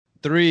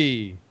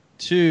Three,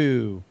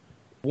 two,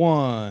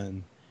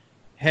 one.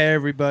 Hey,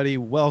 everybody.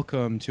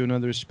 Welcome to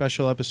another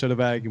special episode of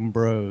Ag and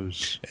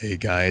Bros. Hey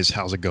guys,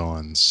 how's it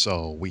going?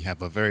 So, we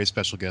have a very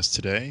special guest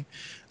today.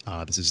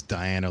 This is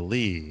Diana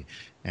Lee,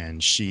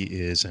 and she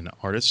is an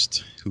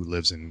artist who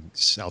lives in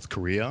South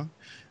Korea.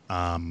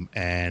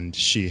 And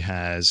she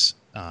has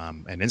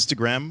an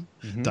Instagram,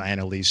 Mhm.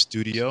 Diana Lee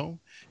Studio.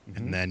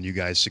 And Mhm. then you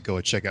guys should go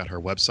and check out her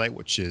website,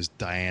 which is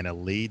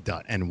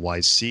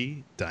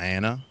dianalee.nyc.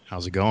 Diana,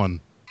 how's it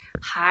going?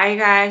 Hi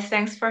guys,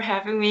 thanks for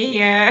having me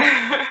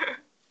here.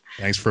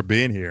 Thanks for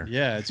being here.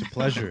 Yeah, it's a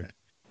pleasure.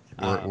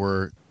 We're Um,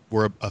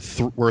 we're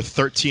we're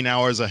 13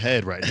 hours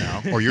ahead right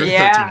now, or you're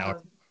 13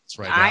 hours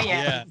Yeah, right I now.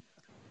 yeah. am.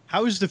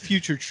 How is the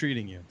future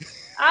treating you?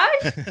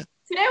 I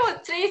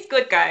today's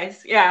good,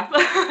 guys. Yeah.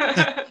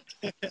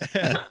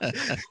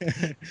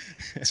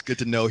 It's good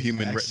to know the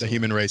Excellent.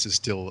 human race is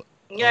still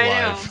Yeah, I know.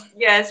 alive.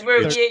 Yes,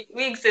 Good.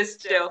 we exist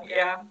still.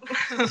 Yeah.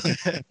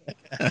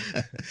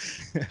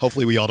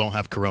 Hopefully, we all don't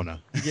have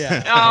corona.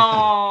 Yeah.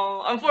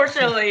 Oh,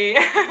 unfortunately.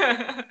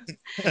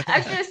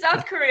 Actually,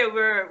 South Korea,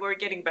 we're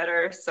getting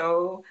better,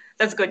 so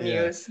that's good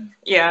Yeah. news.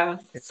 Yeah,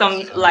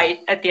 some light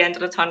at the end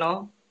of the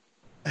tunnel.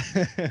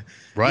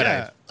 Right.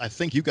 Yeah. I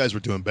think you guys were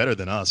doing better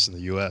than us in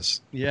the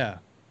U.S. Yeah.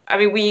 I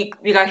mean, we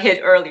got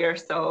hit earlier,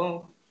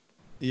 so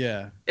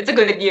Yeah. it's a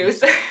good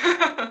news.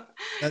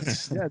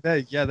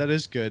 That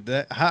is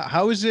good.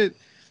 How is it?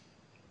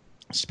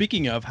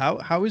 Speaking of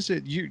how is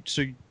it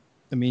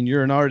I mean,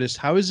 you're an artist.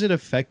 How is it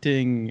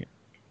affecting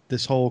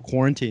this whole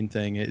quarantine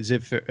thing? Is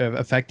it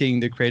affecting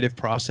the creative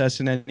process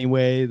in any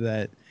way?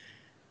 That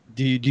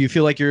do you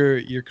feel like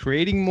you're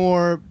creating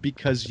more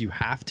because you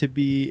have to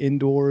be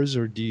indoors,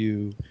 or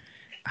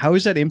how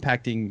is that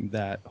impacting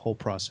that whole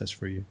process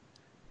for you?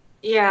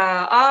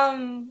 Yeah,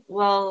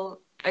 well,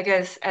 I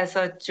guess as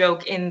a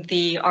joke in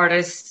the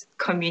artist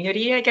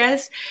community, I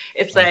guess,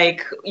 it's Uh,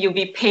 like you'll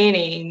be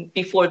painting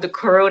before the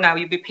corona,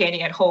 you'll be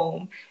painting at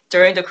home.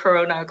 During the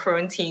corona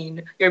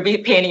quarantine, you'll be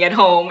painting at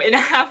home. And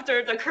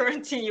after the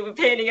quarantine, you'll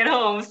be painting at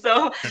home.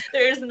 So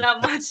there's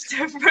not much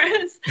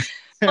difference.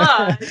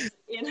 But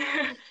in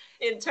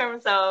in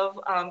terms of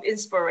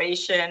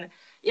inspiration,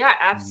 yeah,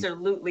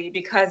 absolutely,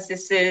 because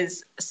this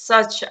is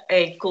such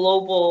a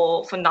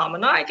global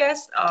phenomena, I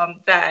guess,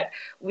 that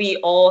we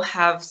all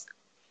have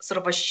sort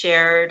of a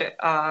shared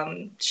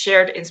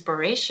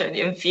inspiration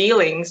and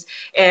feelings,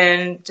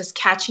 and just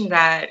catching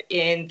that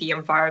in the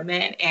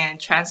environment and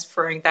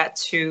transferring that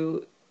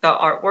to the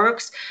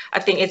artworks.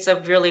 I think it's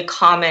a really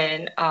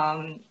common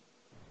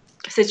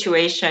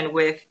situation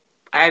with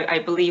I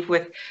believe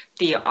with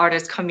the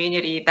artist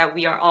community, that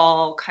we are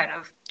all kind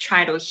of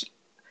trying to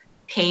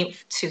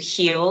paint to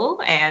heal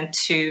and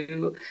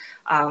to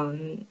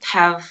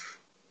have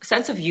a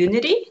sense of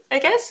unity, I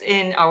guess,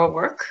 in our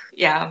work.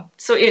 Yeah,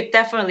 so it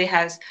definitely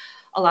has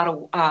a lot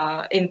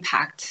of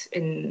impact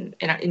in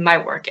my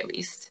work, at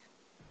least.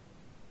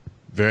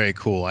 Very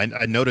cool. I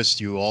noticed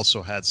you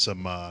also had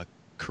some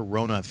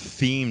corona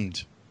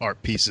themed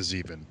art pieces,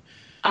 even.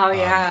 Oh I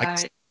yeah.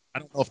 guess I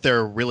don't know if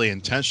they're really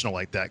intentional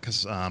like that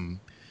because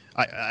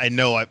I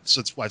know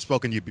since I've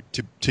spoken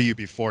to you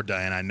before,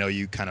 Diane. I know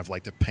you kind of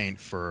like to paint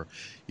for,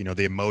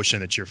 the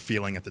emotion that you're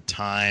feeling at the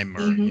time,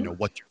 or Hmm.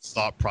 what your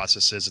thought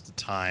process is at the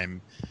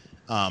time.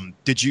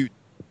 Did you?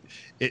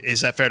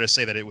 Is that fair to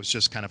say that it was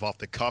just kind of off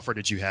the cuff, or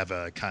did you have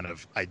a kind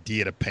of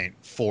idea to paint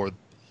for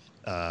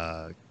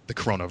the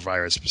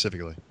coronavirus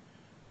specifically?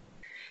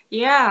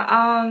 Yeah,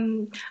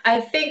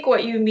 I think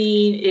what you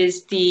mean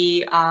is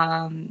the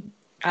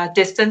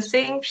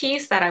distancing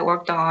piece that I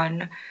worked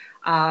on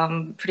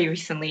pretty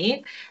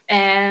recently.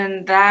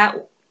 And that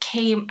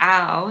came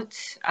out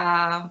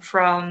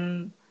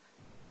from,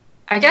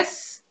 I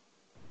guess,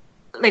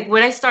 like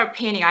when I start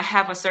painting, I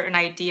have a certain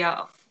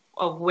idea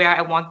of where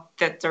I want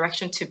the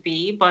direction to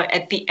be, but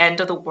at the end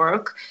of the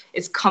work,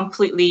 it's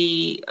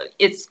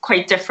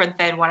quite different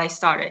than what I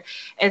started.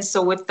 And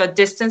so with the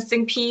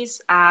distancing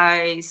piece,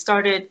 I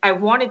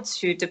wanted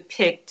to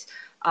depict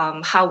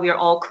how we are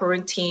all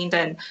quarantined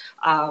and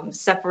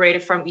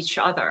separated from each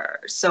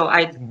other. So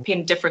I Mhm.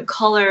 painted different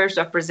colors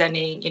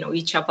representing,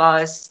 each of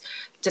us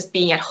just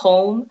being at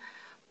home.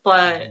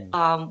 But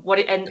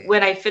Mhm. and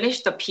when I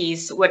finished the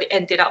piece, what it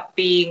ended up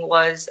being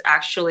was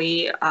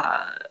actually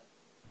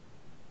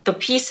the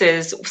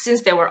pieces,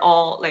 since they were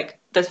all like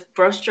the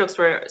brushstrokes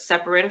were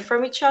separated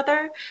from each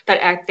other, they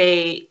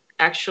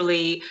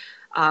actually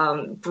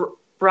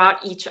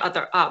brought each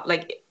other up.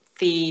 Like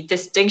the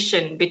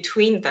distinction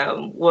between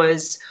them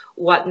was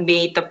what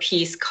made the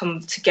piece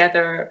come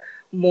together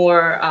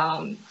more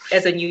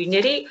as a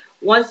unity.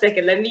 One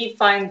second, let me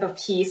find the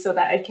piece so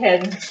that I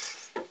can.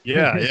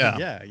 Yeah,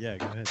 yeah. Yeah.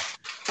 Go ahead.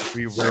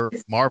 We were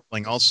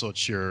marveling also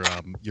at your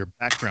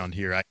background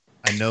here.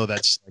 I know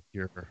that's like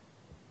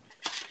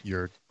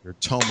your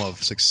tome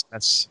of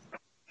success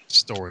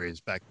stories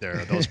back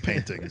there, those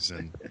paintings,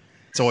 and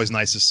it's always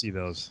nice to see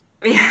those.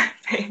 Yeah,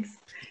 thanks.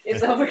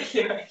 It's over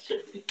here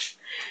actually.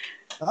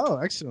 Oh,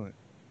 excellent.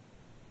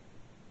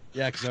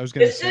 Yeah, because I was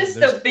gonna This say is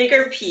there's. the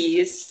bigger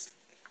piece.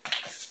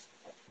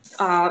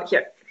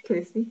 Here, can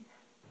you see?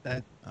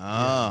 That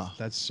Ah,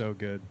 that's so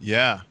good.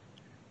 yeah.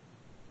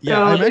 Yeah,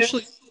 So I'm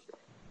actually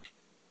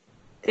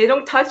they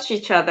don't touch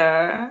each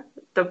other,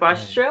 the brush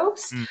right.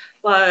 strokes, Mm.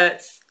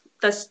 but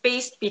the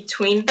space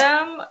between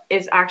them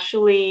is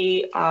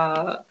actually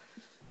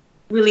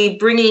really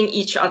bringing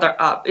each other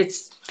up.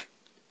 It's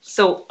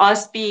so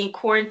us being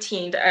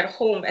quarantined at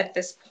home at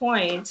this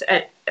point,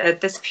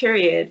 at this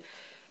period,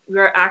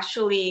 we're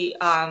actually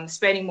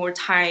spending more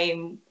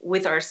time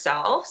with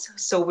ourselves.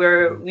 So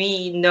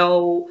we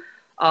know,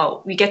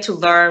 we get to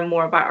learn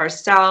more about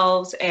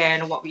ourselves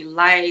and what we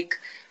like.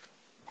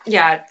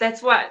 Yeah,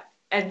 that's what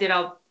ended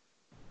up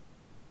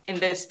in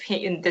this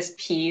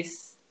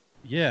piece,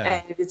 Yeah.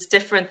 and it's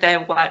different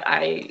than what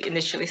I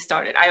initially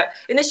started.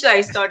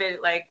 I started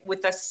like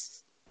with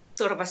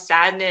sort of a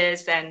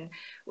sadness and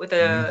with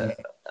a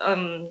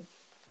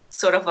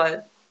sort of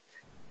a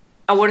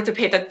I wanted to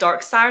paint the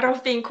dark side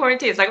of being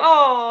quarantined. It's like,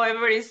 oh,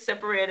 everybody's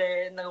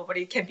separated,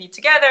 nobody can be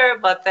together.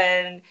 But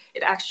then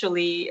it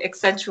actually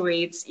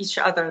accentuates each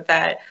other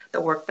that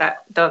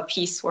the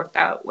piece worked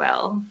out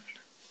well.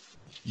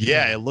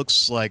 Yeah, Yeah. it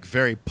looks like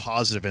very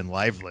positive and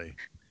lively.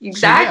 So yeah,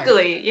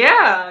 Exactly.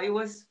 Yeah, it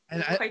was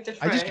and quite I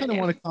just different. kind of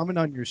Yeah. want to comment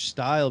on your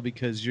style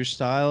because your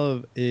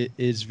style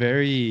is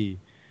very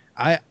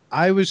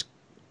I was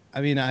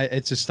I mean I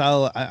it's a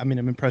style I mean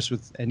I'm impressed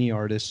with any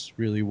artist's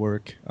really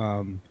work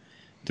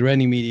through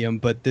any medium,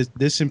 but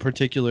this in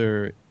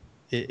particular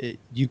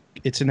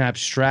it's an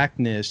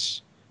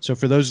abstractness. So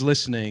for those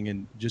listening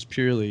and just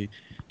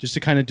to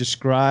kind of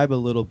describe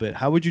a little bit,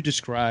 how would you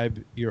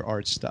describe your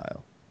art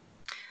style?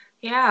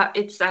 Yeah,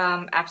 it's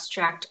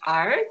abstract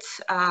art.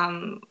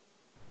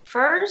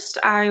 First,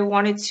 I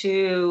wanted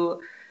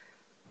to,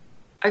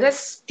 I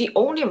guess the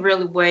only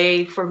real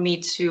way for me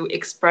to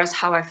express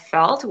how I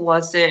felt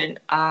wasn't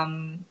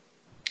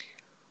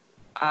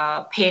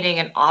painting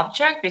an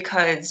object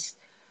because,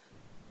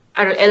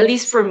 at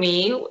least for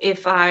me,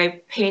 if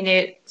I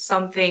painted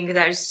something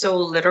that is so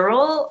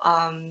literal,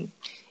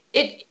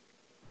 it,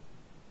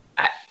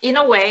 in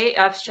a way,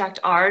 abstract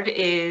art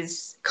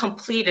is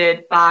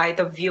completed by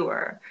the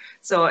viewer.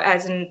 So,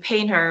 as a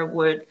painter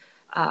would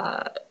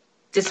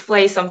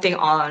display something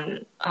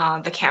on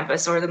the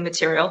canvas or the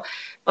material,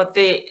 but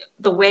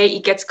the way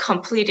it gets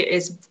completed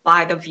is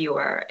by the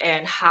viewer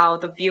and how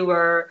the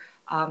viewer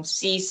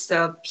sees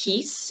the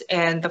piece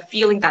and the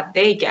feeling that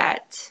they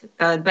get,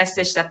 the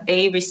message that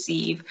they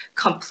receive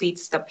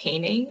completes the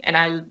painting. And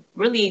I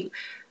really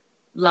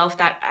love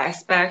that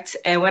aspect.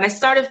 And when I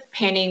started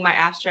painting my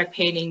abstract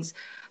paintings,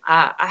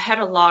 I had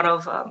a lot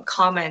of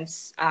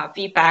comments,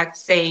 feedback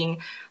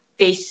saying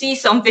they see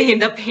something in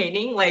the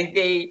painting, like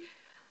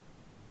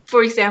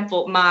for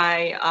example,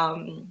 my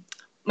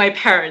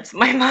parents,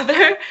 my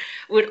mother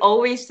would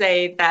always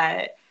say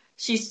that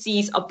she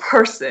sees a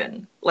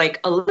person, like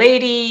a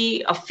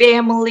lady, a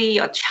family,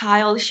 a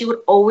child. She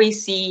would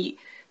always see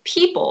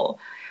people.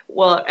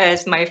 Well,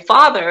 as my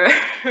father,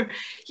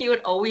 he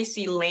would always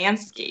see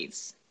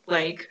landscapes,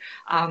 like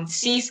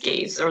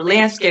seascapes or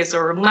landscapes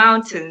or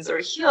mountains or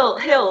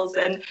hills.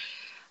 And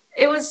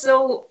it was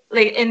so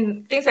like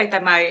and things like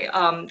that.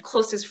 My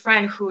closest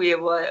friend who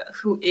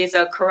is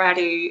a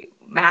karate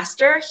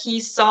master, he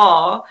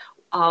saw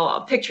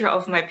a picture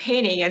of my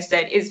painting and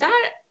said, "Is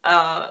that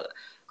a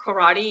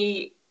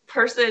karate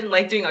person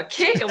like doing a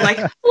kick?" I'm like,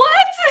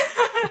 "What?"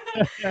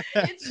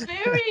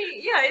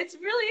 It's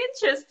really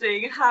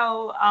interesting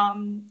how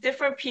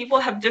different people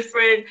have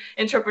different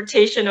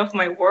interpretation of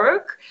my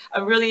work.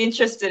 I'm really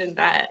interested in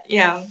that.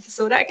 Yeah,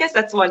 so I guess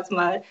that's what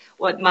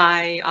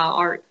my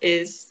art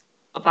is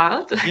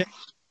about. Yeah,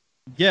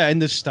 yeah,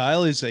 and the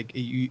style is like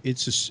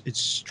it's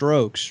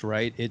strokes,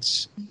 right?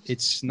 It's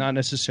not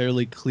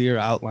necessarily clear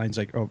outlines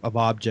like of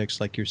objects,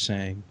 like you're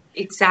saying.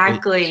 It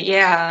Exactly,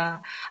 yeah.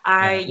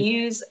 I yeah,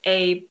 use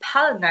a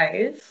palette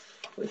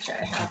knife, which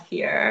I have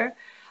here,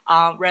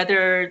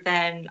 rather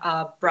than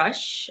a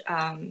brush,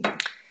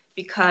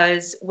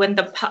 because when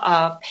the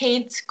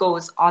paint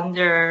goes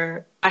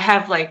under,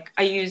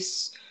 I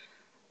use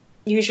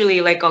usually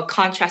like a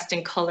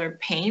contrasting color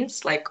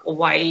paints, like a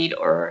white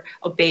or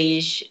a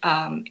beige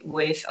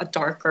with a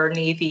darker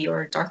navy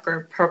or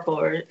darker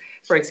purple,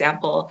 for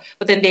example.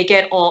 But then they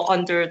get all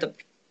under the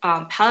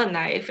palette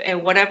knife,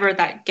 and whatever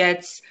that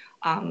gets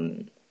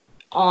when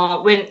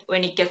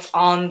it gets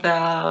on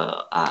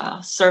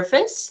the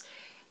surface,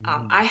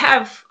 mhm. I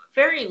have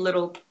very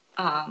little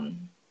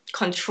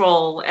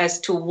control as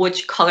to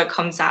which color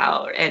comes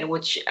out and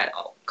which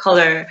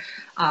color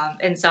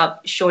ends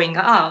up showing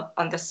up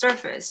on the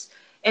surface.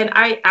 And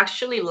I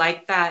actually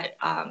like that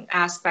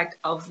aspect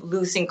of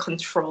losing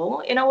control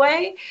in a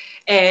way.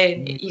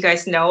 And you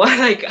guys know,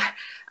 like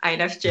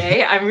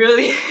INFJ, I'm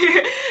really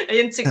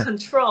into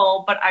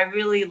control, but I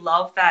really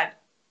love that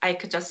I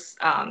could just,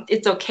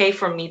 it's okay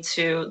for me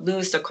to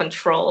lose the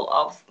control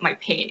of my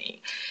painting.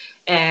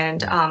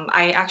 And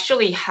I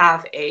actually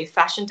have a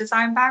fashion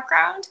design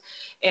background.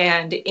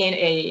 And in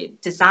a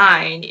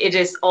design, it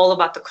is all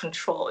about the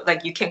control.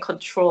 Like you can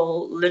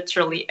control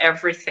literally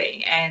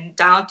everything and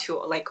down to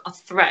like a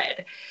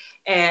thread.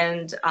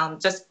 and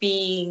just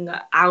being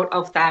out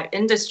of that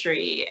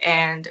industry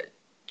and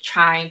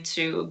trying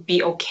to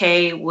be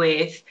okay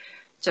with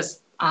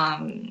just,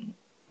 I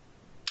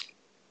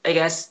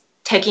guess,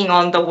 taking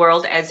on the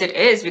world as it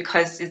is,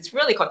 because it's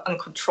really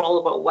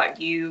uncontrollable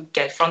what you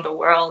get from the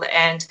world.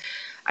 And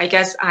I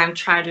guess I'm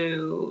trying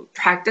to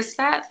practice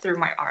that through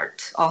my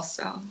art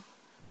also.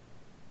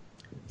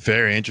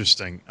 Very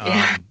interesting.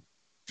 Yeah.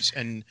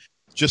 And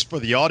just for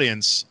the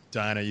audience,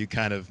 Diana, you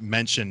kind of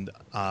mentioned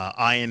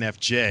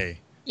INFJ.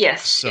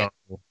 Yes. So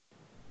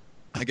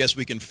I guess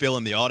we can fill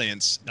in the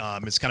audience.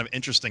 It's kind of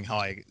interesting how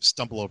I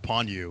stumble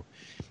upon you.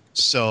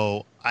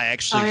 So I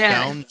actually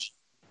found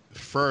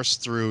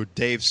first through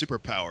Dave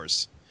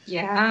Superpowers.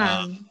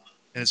 Yeah. And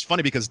it's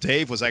funny because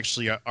Dave was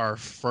actually our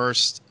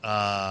first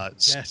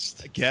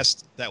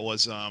guest that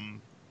was via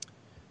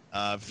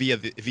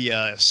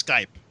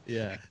Skype.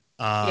 Yeah.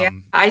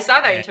 I saw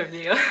that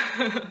interview.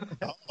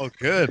 Oh,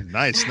 good.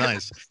 Nice.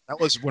 That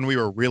was when we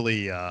were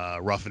really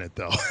roughing it,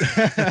 though.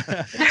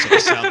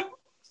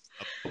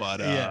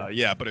 But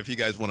if you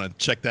guys want to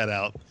check that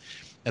out,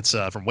 that's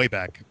from way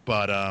back.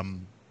 But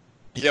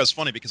it was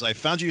funny because I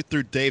found you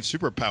through Dave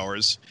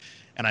Superpowers,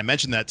 and I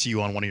mentioned that to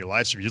you on one of your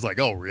live streams. You're like,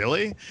 "Oh,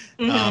 really?"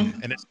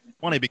 And it's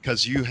funny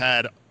because you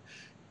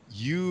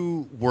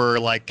were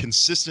like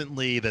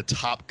consistently the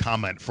top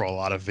comment for a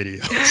lot of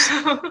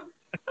videos.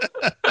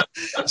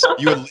 So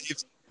you would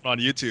leave on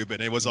YouTube,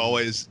 and it was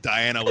always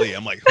Diana Lee.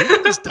 I'm like,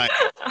 who is Diana?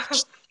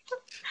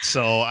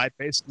 So I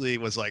basically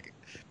was like,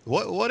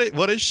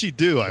 what does she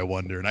do? I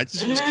wonder, and I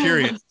just was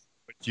curious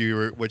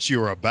what you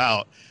were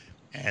about.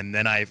 And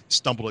then I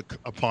stumbled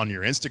upon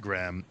your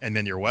Instagram and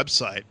then your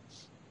website,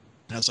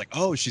 and I was like,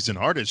 oh, she's an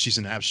artist. She's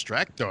an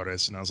abstract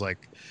artist, and I was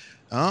like,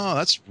 oh,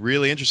 that's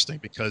really interesting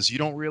because you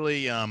don't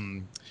really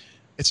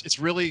It's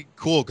really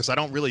cool because I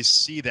don't really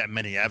see that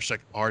many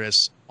abstract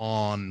artists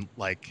on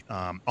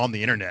on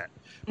the internet,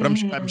 but I'm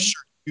sure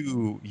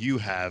you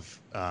have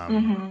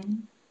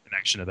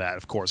connection to that,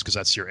 of course, because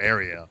that's your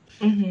area.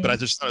 But I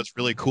just thought it's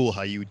really cool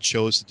how you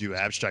chose to do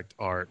abstract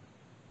art,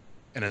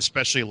 and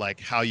especially like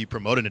how you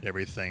promoted it,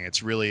 everything.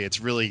 It's really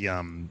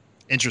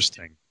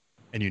interesting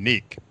and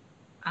unique.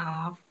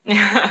 My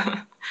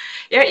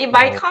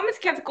comments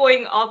kept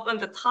going up on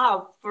the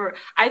top.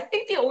 I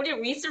think the only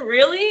reason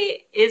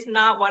really is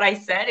not what I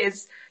said,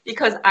 is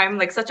because I'm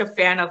like such a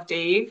fan of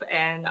Dave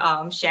and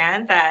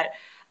Shan that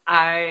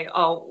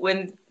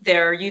when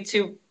their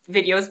YouTube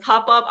videos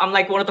pop up, I'm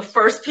like one of the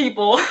first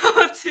people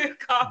to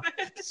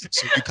comment.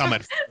 So you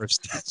comment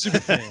first. Super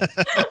fan.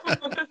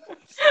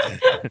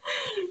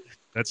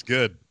 That's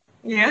good.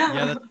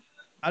 Yeah.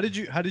 How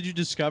did you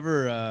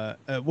discover?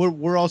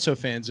 We're also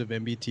fans of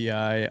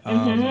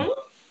MBTI.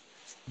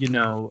 You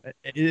know,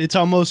 it's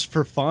almost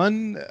for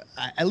fun.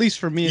 At least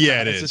for me,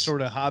 it's a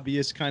sort of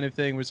hobbyist kind of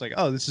thing. Where it's like,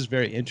 oh, this is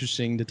very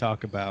interesting to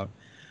talk about.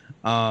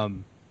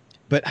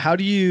 But how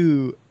did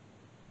you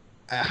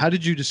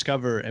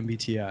discover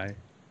MBTI?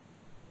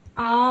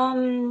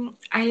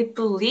 I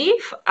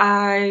believe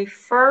I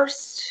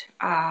first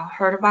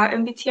heard about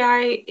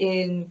MBTI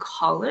in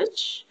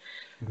college.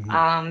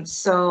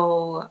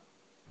 So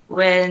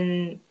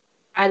when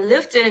I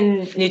lived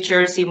in New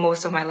Jersey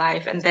most of my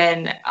life, and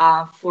then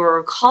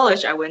for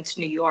college I went to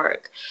New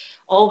York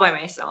all by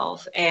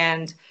myself,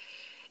 and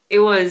I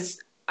was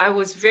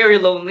very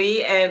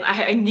lonely, and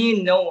I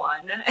knew no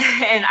one,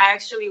 and I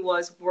actually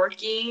was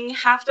working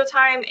half the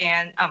time,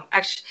 and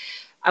actually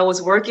I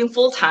was working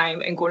full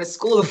time and going to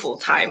school full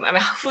time. I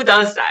mean, who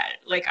does that?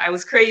 Like, I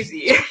was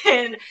crazy,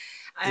 and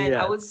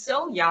I was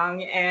so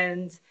young,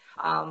 and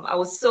I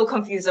was so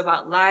confused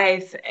about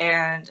life.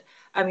 And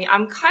I mean,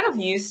 I'm kind of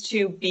used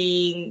to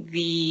being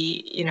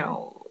the,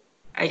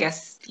 I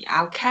guess the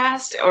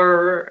outcast,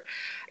 or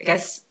I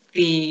guess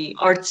the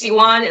artsy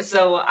one.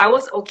 So I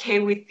was okay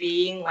with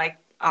being like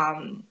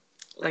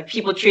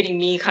people treating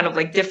me kind of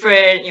like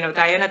different,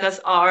 Diana does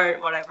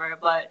art, whatever.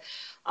 But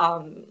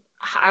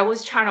I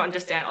was trying to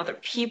understand other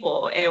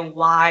people and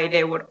why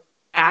they would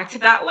act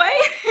that way.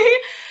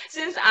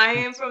 Since I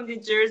am from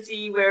New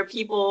Jersey, where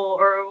people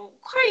are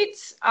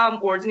quite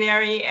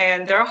ordinary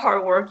and they're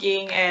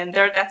hardworking and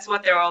that's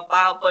what they're all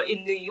about. But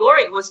in New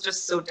York, it was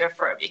just so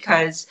different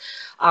because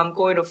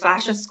going to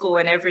fashion school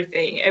and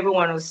everything,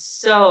 everyone was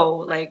so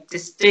like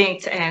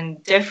distinct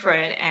and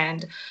different.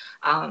 And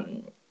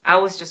I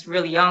was just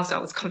really young, so I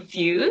was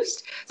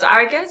confused. So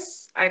I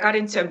guess I got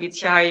into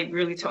MBTI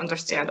really to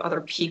understand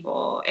other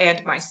people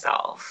and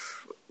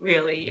myself,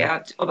 really,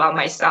 about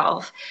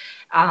myself.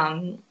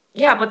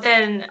 But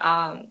then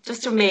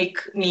just to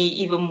make me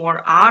even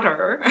more odd,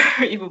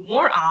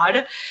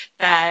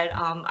 that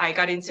I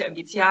got into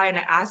MBTI and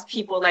I asked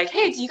people like,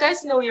 hey, do you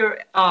guys know your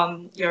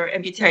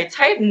MBTI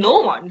type? No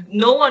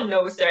one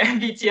knows their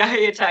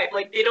MBTI type.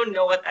 Like, they don't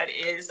know what that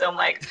is. So I'm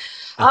like,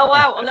 oh,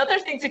 wow, another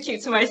thing to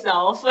keep to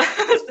myself.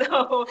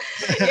 So,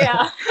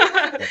 yeah.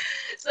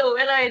 So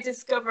when I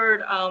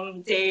discovered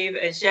Dave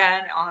and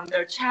Shan on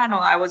their channel,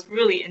 I was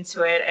really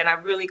into it, and I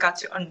really got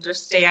to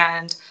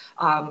understand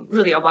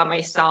really about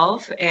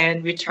myself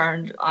and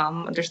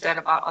understand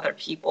about other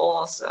people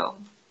also.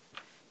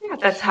 yeah,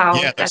 that's how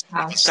Yeah, there's that's how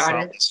kind it of a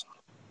started. solace.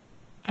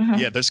 Mhm.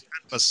 Yeah, there's kind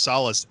of a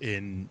solace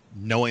in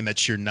knowing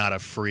that you're not a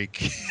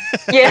freak.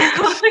 Yeah,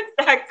 So,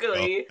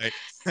 exactly. right?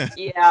 There's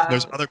Yeah.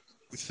 other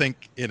people who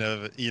think in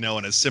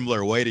a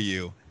similar way to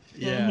you.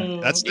 Yeah.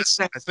 I think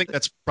Exactly.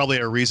 that's probably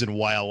a reason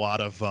why a lot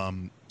of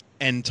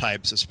N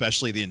types,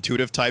 especially the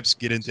intuitive types,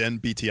 get into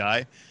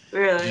MBTI.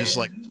 You're just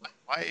Really.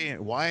 like,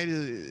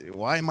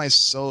 why am I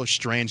so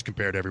strange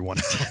compared to everyone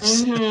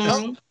else?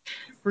 Mm-hmm.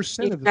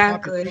 1% of the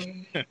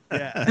population. Exactly.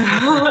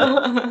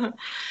 Yeah.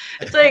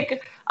 It's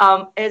like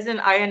as an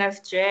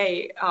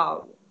INFJ,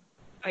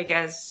 I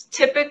guess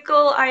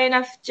typical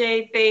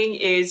INFJ thing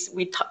is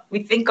we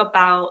think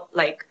about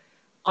like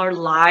our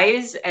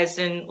lives as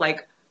in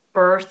like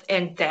birth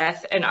and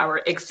death and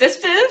our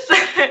existence.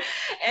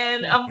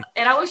 And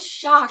I was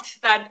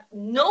shocked that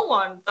no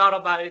one thought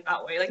about it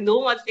that way. Like no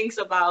one thinks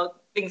about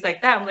things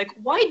like that. I'm like,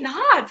 why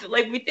not?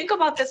 Like we think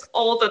about this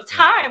all the Yeah.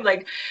 time.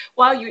 Like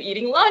while you're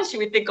eating lunch,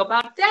 we think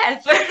about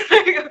death.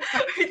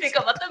 We think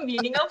about the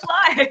meaning of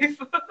life.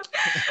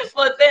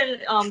 But then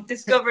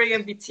discovering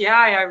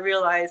MBTI, I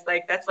realized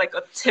like that's like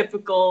a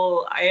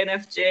typical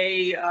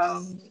INFJ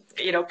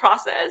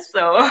process.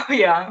 So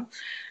yeah,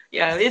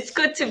 it's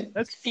good to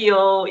That's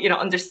feel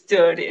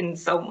understood in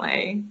some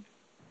way.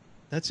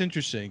 that's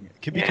interesting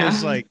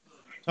because Yeah. like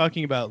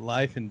talking about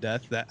life and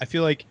death, that I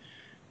feel like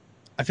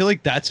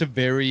that's a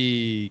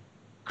very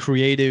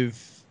creative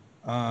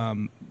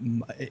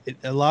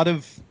a lot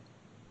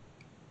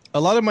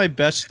of my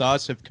best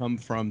thoughts have come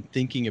from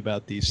thinking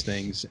about these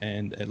things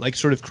and like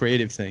sort of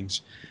creative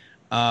things.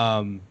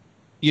 Um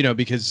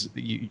because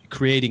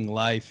creating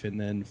life and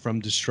then from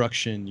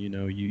destruction,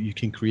 you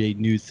can create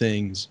new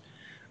things.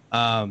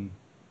 Um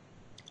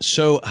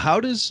so how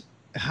is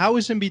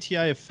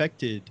MBTI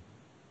affected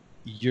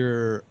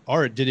your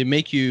art? Did it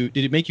make you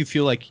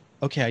feel like,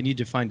 okay, I need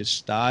to find a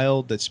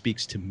style that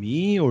speaks to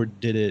me, or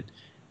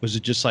was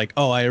it just like,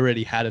 oh, I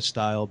already had a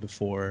style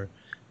before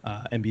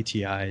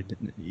MBTI?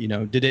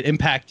 Did it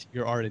impact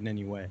your art in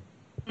any way?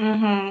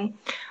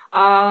 Mm-hmm.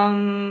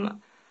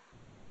 Um,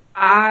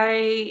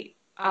 I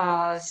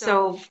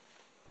so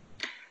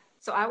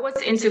I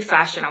was into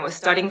fashion. I was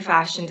studying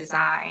fashion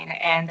design,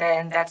 and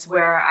then that's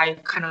where I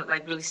kind of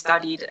like really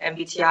studied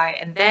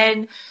MBTI. And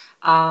then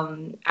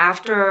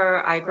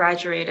after I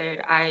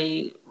graduated,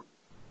 I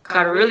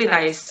got a really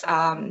nice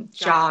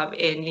job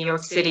in New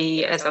York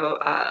City as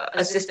a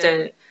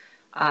assistant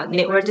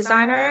knitwear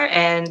designer,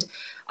 and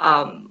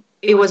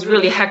it was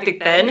really hectic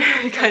then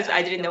because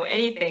I didn't know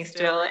anything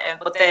still. And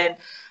but then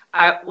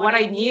what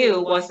I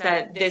knew was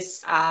that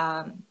this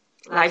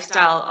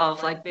lifestyle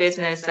of like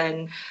business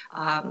and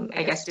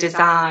I guess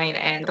design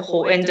and the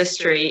whole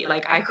industry,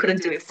 like I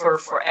couldn't do it for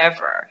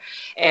forever,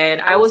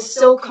 and I was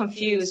so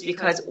confused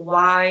because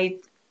why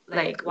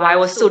I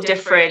was so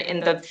different in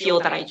the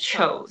field that I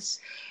chose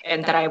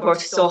and that I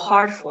worked so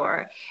hard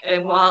for.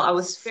 And while I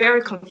was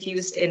very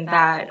confused in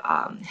that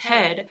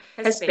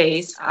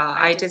headspace,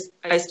 I just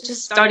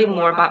studied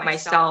more about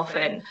myself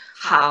and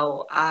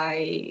how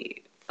I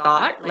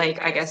thought.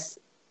 Like I guess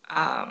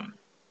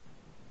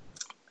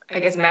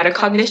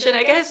metacognition.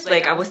 I guess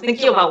like I was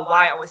thinking about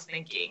why I was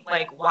thinking,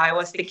 like why I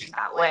was thinking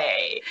that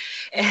way,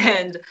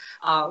 and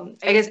I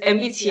guess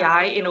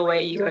MBTI in a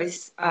way you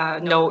guys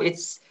know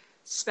it's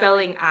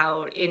spelling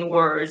out in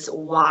words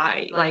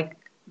why, like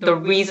the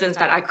reasons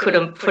that I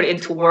couldn't put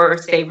into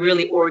words, they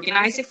really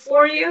organize it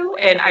for you.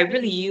 And I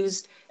really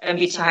used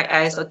MBTI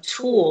as a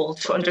tool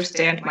to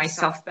understand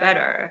myself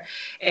better.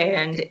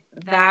 And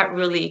that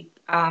really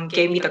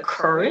gave me the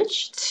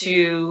courage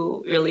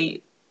to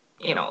really,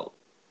 you know,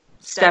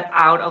 step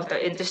out of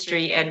the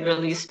industry and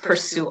really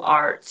pursue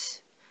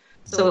art.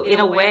 So in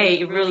a way,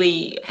 it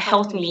really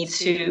helped me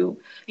to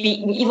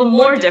be even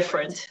more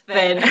different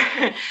than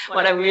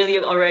what I really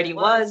already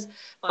was.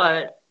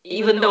 But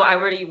even though I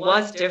already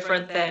was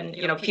different than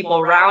people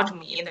around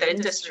me in the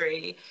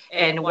industry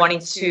and wanting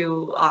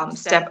to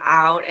step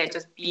out and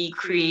just be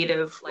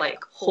creative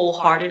like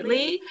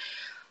wholeheartedly,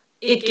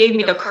 it gave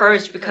me the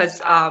courage because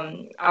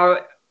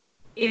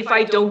if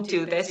I don't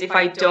do this, if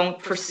I don't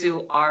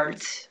pursue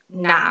art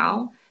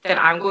now, then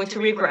I'm going to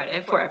regret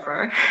it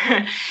forever.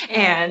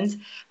 And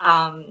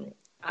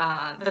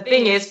the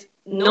thing is,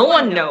 no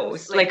one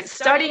knows. Like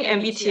studying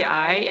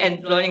MBTI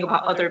and learning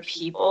about other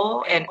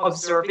people and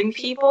observing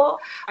people,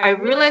 I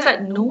realized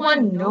that no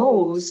one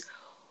knows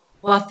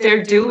what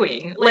they're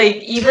doing. Like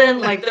even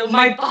like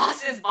my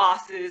boss's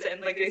bosses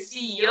and like the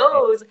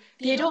CEOs,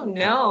 they don't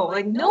know.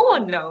 Like no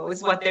one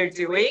knows what they're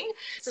doing.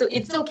 So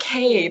it's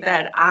okay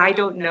that I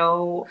don't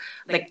know.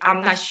 Like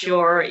I'm not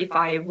sure if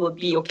I will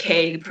be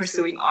okay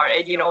pursuing art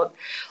and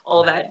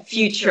all that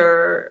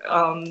future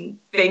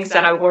things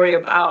that I worry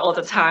about all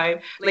the time.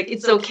 Like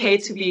it's okay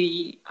to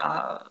be.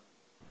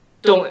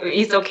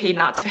 It's okay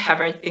not to have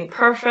everything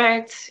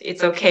perfect.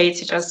 It's okay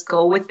to just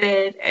go with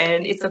it,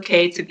 and it's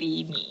okay to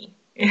be me.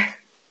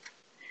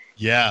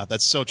 Yeah,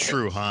 that's so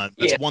true, Han.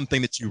 That's Yeah. one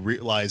thing that you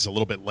realize a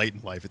little bit late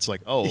in life. It's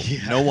like, oh,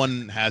 Yeah. no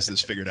one has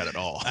this figured out at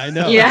all. I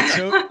know. Yeah. It's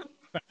so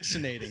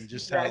fascinating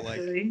just how like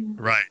Exactly.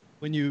 Right.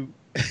 when you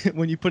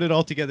when you put it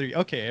all together,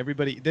 okay,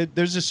 everybody,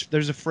 there's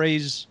a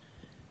phrase,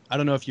 I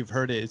don't know if you've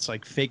heard it. It's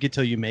like fake it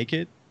till you make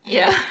it.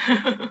 Yeah.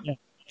 Yeah.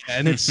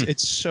 And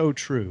it's so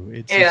true.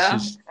 It's Yeah,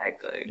 just,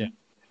 exactly. yeah.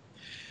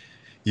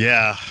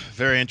 Yeah,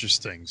 very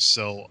interesting.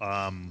 So,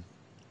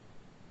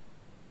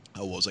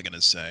 what was I going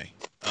to say?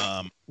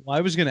 Well,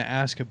 I was going to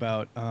ask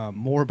about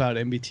more about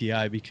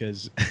MBTI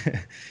because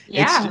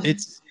Yeah.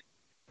 is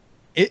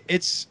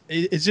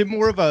it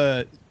more of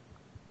a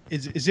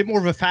is it more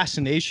of a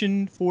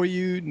fascination for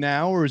you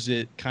now, or is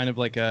it kind of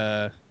like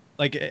I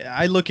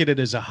look at it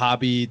as a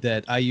hobby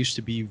that I used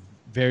to be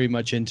very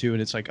much into,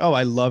 and it's like, oh,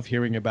 I love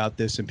hearing about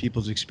this and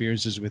people's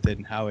experiences with it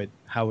and how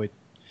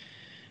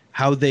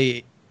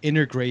they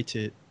integrate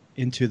it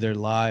into their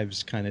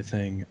lives, kind of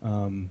thing.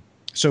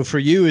 So for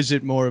you, is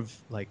it more of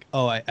like,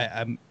 oh,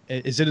 I'm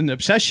is it an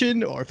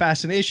obsession or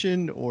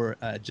fascination or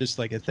just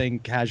like a thing,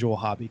 casual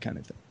hobby kind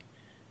of thing?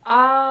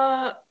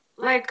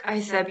 Like I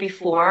said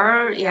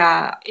before,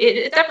 yeah,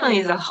 it definitely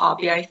is a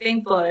hobby, I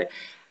think, but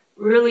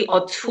really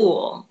a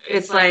tool.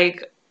 It's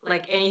like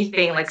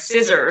anything like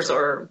scissors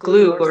or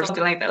glue or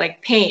something like that,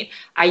 like paint.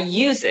 I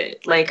use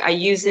it like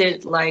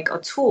a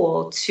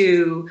tool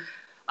to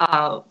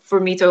for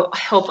me to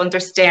help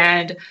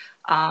understand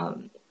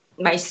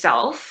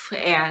myself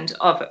and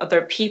of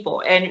other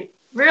people, and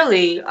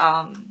really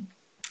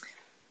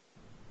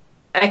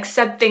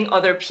accepting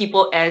other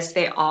people as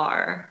they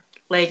are.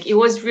 Like it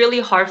was really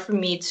hard for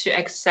me to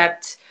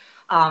accept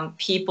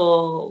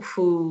people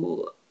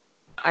who,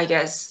 I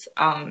guess,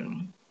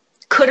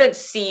 couldn't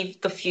see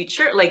the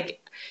future.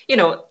 Like, you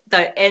know,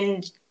 the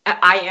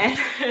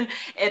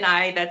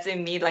I that's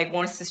in me, like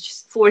wants to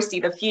just foresee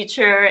the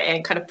future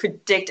and kind of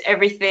predict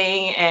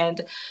everything,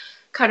 and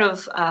kind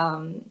of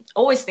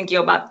always thinking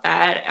about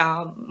that,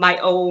 my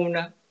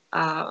own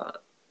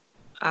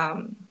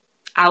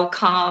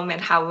outcome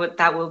and how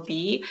that will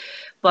be.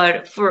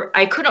 But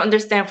I couldn't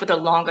understand for the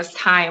longest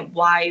time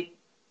why,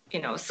 you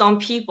know, some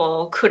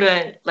people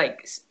couldn't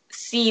like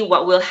see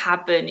what will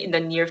happen in the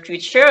near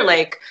future.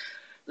 Like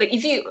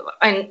if you,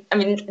 and I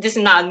mean, this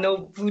is not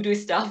no voodoo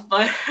stuff,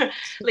 but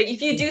like if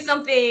you do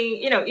something,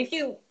 you know, if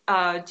you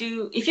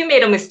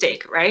made a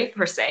mistake, right,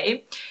 per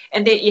se,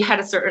 and then you had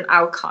a certain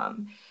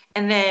outcome,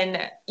 and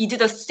then you do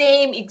the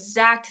same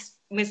exact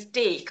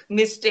mistake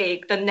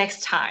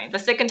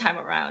the second time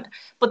around,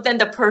 but then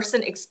the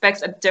person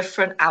expects a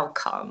different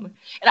outcome.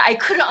 And I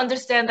couldn't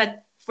understand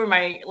that for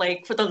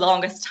the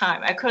longest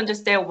time. I couldn't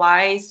understand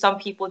why some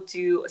people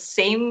do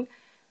same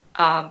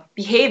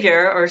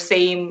behavior or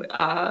same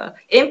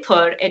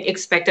input and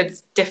expect a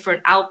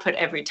different output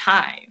every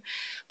time.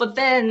 But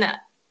then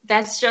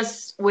that's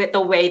just with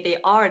the way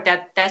they are.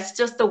 That's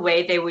just the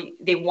way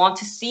they want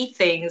to see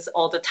things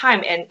all the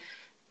time. And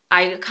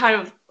I kind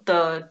of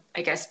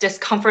I guess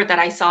discomfort that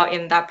I saw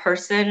in that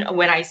person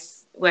when I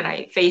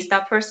faced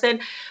that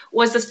person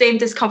was the same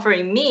discomfort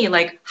in me.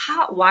 Like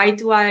why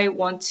do I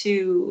want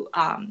to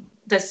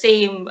the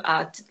same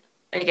I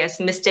guess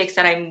mistakes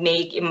that I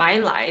make in my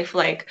life,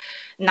 like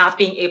not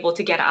being able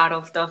to get out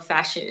of the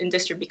fashion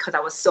industry because I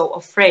was so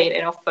afraid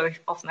and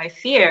of my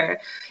fear.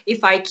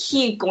 If I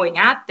keep going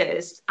at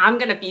this, I'm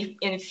gonna be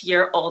in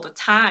fear all the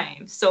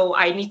time. So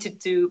I need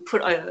to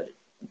put a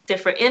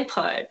different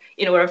input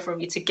in order for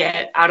me to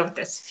get out of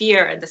this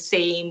fear and the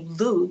same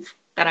loop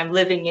that I'm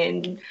living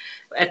in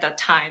at that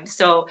time.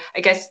 So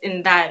I guess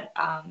in that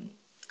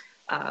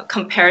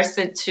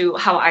comparison to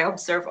how I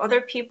observe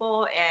other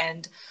people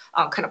and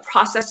kind of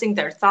processing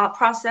their thought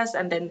process,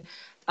 and then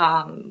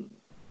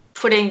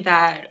putting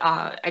that,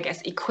 I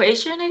guess,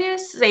 equation,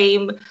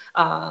 same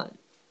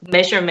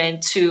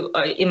measurement to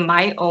in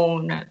my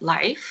own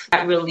life,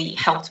 that really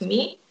helped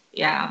me.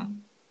 Yeah.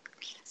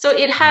 So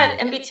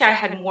MBTI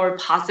had more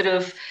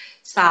positive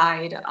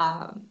side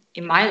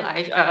in my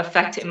life,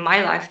 effect in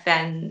my life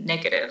than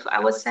negative, I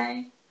would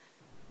say.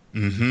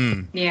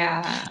 Mm-hmm.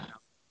 Yeah.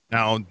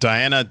 Now,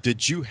 Diana,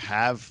 did you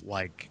have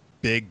like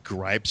big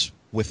gripes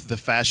with the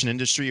fashion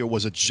industry, or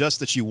was it just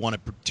that you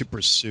wanted to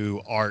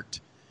pursue art?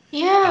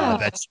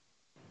 Yeah.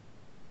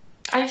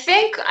 I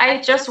think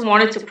I just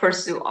wanted to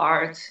pursue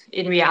art.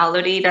 In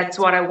reality, that's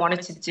what I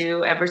wanted to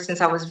do ever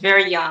since I was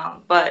very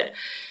young. But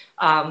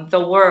the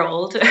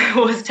world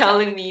was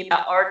telling me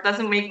that art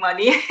doesn't make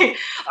money,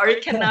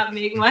 art cannot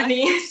make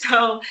money.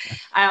 So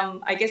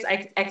I guess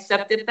I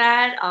accepted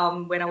that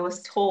when I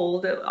was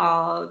told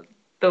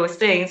those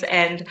things.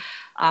 And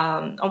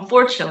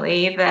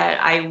unfortunately,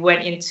 that I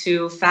went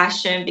into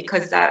fashion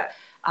because that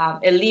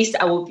at least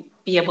I will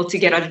be able to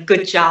get a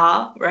good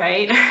job,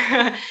 right?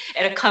 At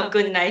a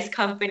good, nice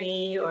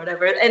company or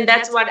whatever. And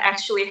that's what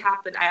actually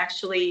happened. I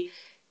actually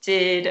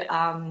did,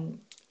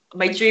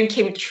 my dream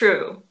came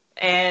true.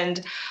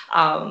 And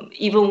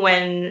even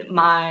when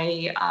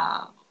my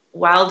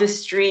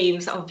wildest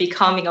dreams of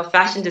becoming a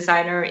fashion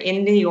designer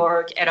in New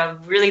York at a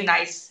really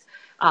nice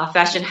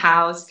fashion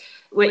house,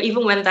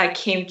 even when that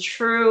came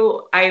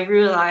true, I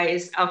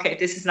realized, okay,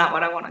 this is not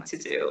what I wanted to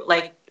do,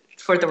 like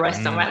for the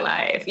rest of my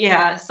life.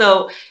 Yeah,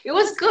 so it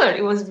was good.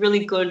 It was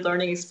really good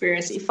learning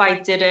experience. If I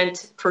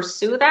didn't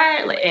pursue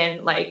that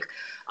and like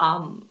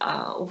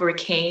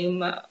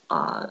overcame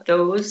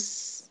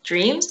those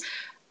dreams,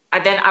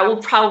 then I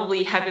will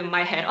probably have in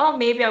my head, oh,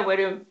 maybe I would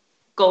have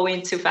go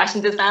into fashion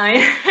design,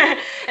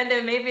 and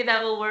then maybe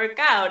that will work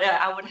out.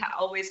 I would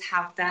always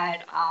have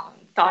that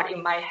thought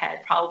in my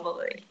head,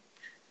 probably.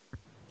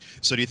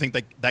 So do you think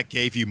that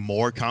gave you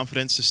more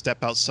confidence to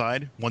step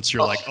outside once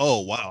you're like, oh,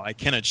 wow, I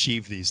can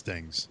achieve these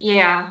things?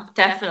 Yeah,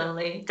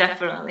 definitely.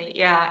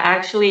 Yeah, I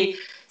actually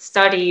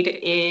studied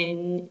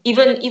in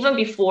even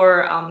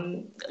before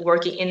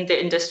working in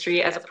the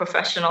industry as a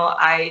professional.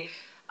 I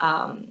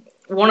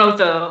one of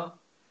the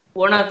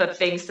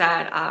things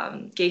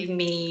that gave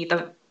me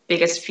the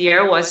biggest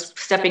fear was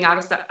stepping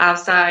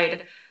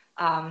outside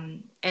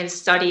and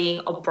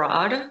studying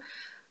abroad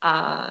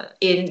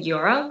in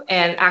Europe.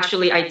 And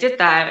actually, I did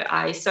that.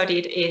 I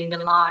studied in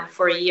Milan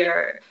for a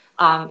year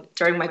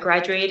during my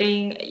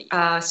graduating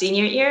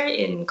senior year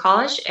in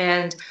college.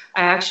 And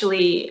I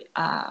actually,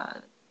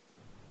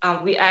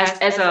 we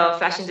as a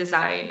fashion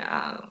design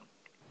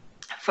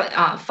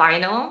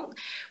final,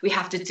 we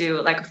have to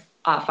do like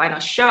a final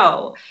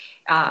show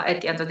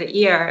at the end of the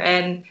year.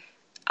 And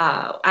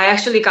I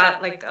actually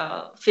got like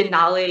the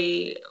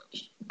finale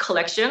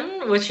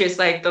collection, which is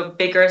like the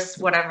biggest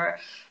whatever.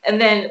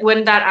 And then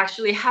when that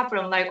actually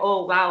happened, I'm like,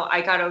 oh, wow,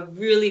 I got a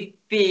really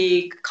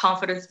big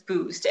confidence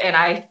boost. And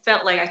I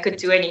felt like I could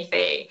do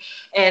anything.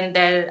 And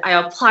then I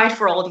applied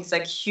for all these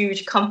like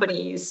huge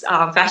companies,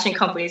 fashion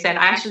companies, and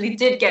I actually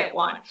did get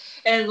one.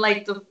 And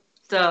like the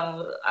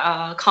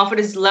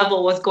confidence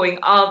level was going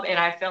up, and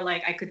I felt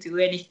like I could do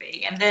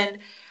anything. And then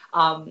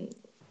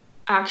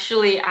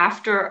actually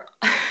after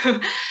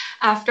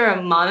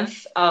a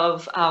month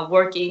of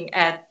working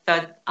at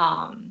the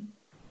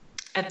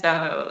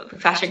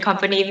fashion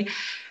company,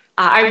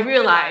 I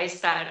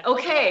realized that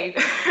okay,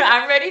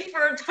 I'm ready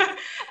for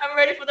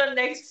the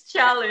next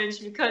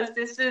challenge, because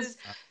this is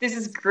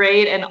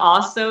great and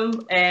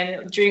awesome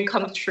and dream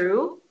come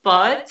true.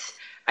 But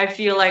I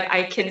feel like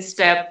I can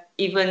step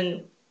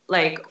even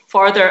like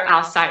farther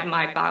outside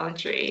my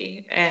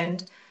boundary,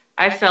 and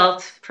I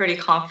felt pretty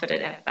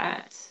confident at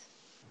that.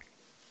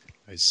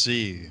 I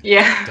see.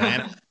 Yeah.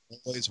 Diana,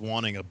 always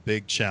wanting a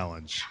big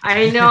challenge.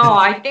 I know.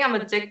 I think I'm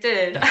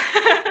addicted.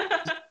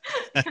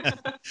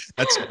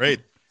 That's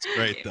great. It's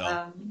great,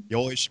 though. You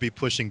always should be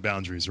pushing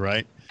boundaries,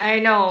 right?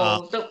 I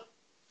know. So,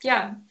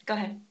 yeah, go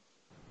ahead.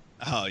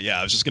 Oh, yeah.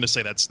 I was just going to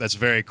say that's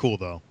very cool,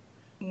 though.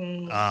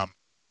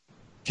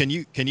 Can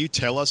you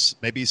tell us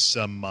maybe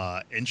some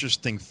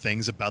interesting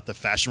things about the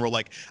fashion world?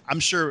 Like,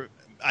 I'm sure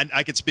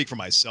I could speak for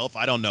myself.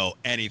 I don't know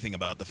anything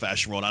about the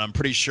fashion world, and I'm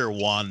pretty sure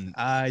Juan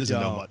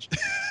doesn't know much.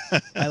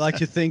 I like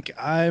to think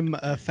I'm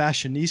a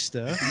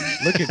fashionista.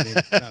 Look at me.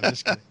 No, I'm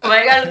just kidding. Oh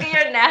my God, look at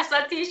your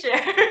NASA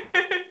t-shirt.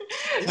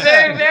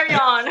 Very, very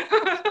on.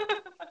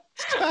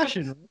 It's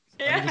fashion, right?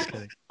 Yeah. I'm just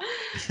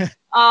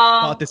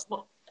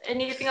kidding.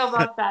 Anything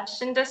about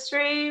fashion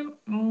industry?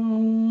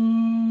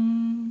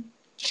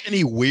 Just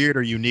any weird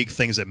or unique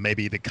things that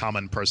maybe the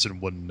common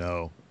person wouldn't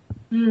know.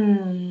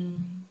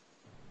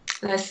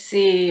 Let's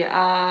see.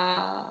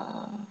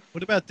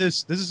 What about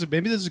this? This is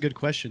a good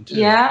question too.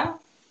 Yeah.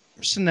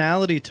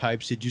 Personality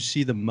types did you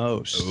see the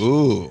most?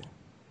 Ooh.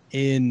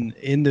 In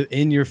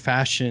your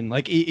fashion,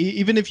 like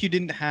even if you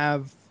didn't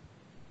have,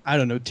 I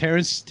don't know.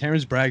 Terrence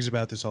brags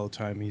about this all the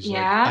time. He's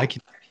like, I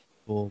can type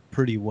people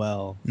pretty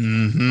well.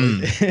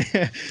 Mm-hmm.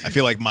 I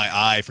feel like my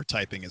eye for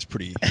typing is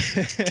pretty.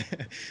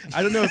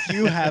 I don't know if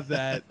you have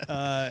that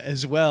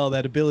as well.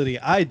 That ability,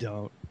 I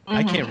don't.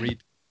 I can't read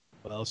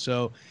well.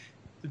 So,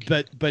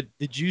 but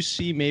did you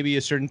see maybe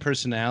a certain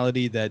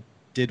personality that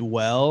did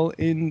well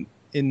in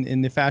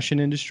the fashion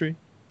industry?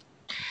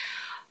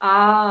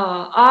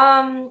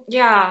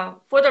 Yeah.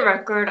 For the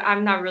record,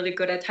 I'm not really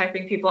good at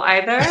typing people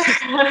either.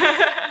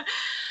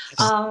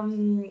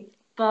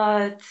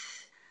 But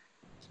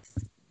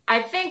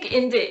I think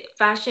in the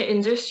fashion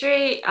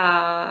industry,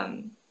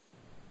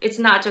 it's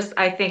not just,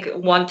 I think,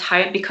 one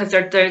type, because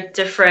they're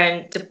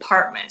different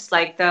departments.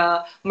 Like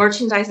the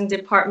merchandising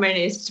department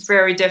is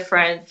very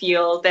different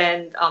field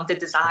than the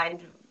design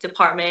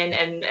department,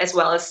 and as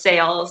well as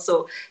sales.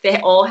 So they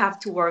all have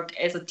to work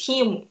as a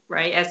team,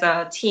 right? As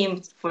a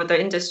team for the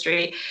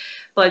industry.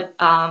 But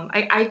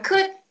I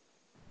could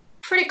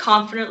pretty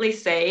confidently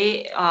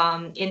say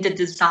in the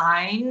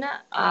design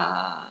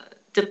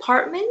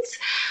departments,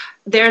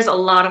 there's a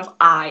lot of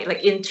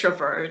like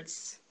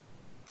introverts.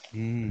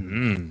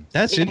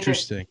 That's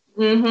interesting.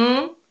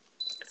 Mm-hmm.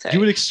 I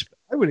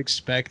would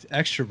expect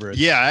extroverts.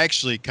 Yeah, I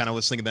actually kind of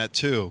was thinking that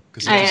too,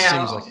 because it just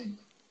seems like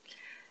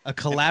a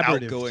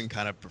collaborative, outgoing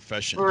kind of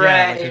profession.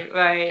 Right,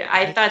 right.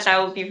 I thought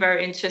that would be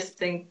very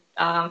interesting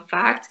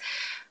fact.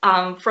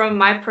 From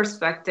my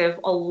perspective,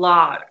 a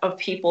lot of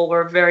people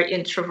were very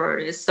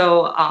introverted,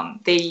 so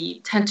they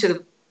tend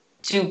to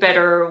do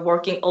better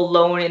working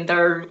alone in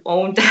their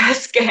own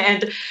desk,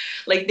 and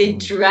like they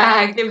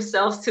drag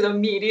themselves to the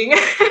meeting.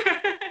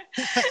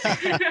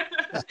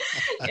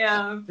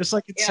 Yeah, just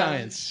like in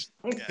science.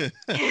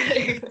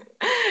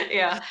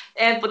 Yeah.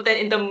 And but then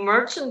in the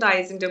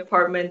merchandising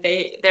department,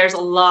 there's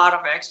a lot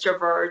of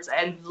extroverts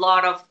and a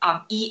lot of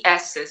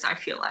ESs, I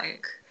feel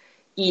like.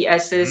 Mhm.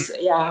 ESs,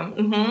 yeah.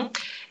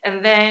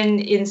 And then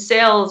in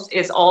sales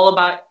is all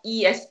about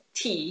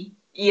EST.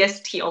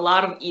 EST, a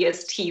lot of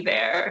EST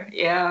there.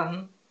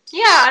 Yeah.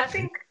 Yeah, I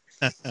think.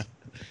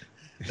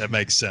 That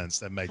makes sense.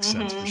 That makes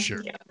sense for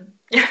sure. Um,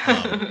 Yeah.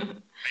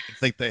 I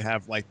think they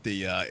have like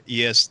the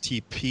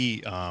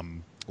ESTP.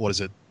 What is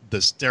it?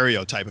 The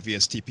stereotype of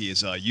ESTP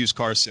is a used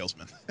car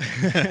salesman.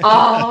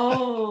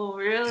 Oh,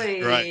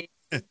 Right. really?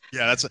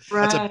 Yeah, that's a big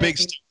Right.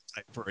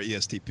 stereotype for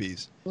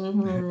ESTPs.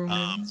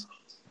 Hmm.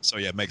 So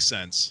yeah, it makes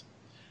sense.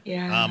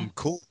 Yeah.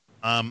 Cool.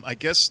 I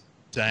guess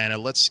Diana,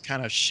 let's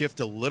kind of shift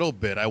a little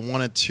bit. I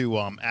wanted to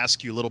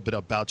ask you a little bit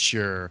about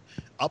your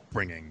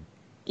upbringing.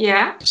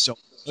 Yeah. So I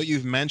know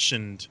you've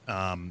mentioned,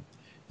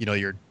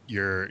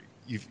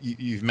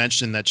 you've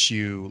mentioned that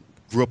you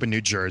grew up in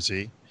New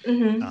Jersey.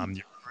 Hmm.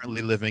 You're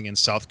currently living in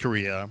South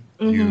Korea.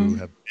 You Hmm.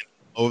 have been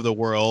all over the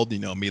world.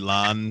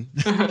 Milan,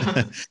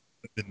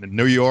 in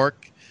New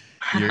York.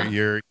 You're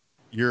you're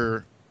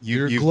you're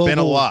You're a you've been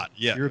a global. lot.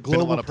 Yeah, You're a you've been a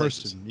global lot of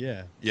places. person.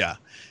 Yeah. Yeah.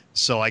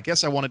 So I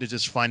guess I wanted to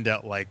just find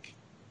out, like,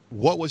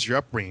 what was your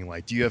upbringing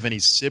like? Do you have any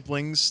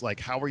siblings? Like,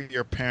 how were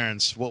your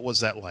parents? What was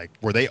that like?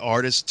 Were they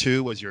artists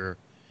too? Was your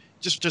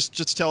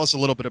just tell us a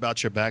little bit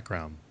about your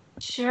background.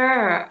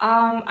 Sure.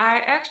 I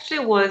actually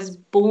was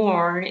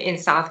born in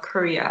South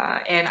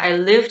Korea and I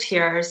lived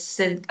here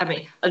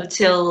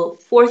until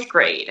fourth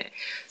grade.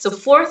 So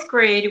fourth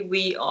grade,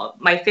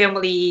 my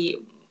family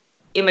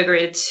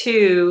immigrated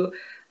to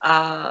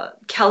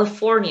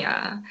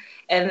California.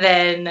 And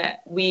then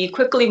we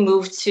quickly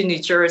moved to New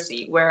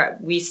Jersey, where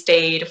we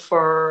stayed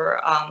for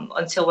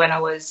until when I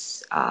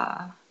was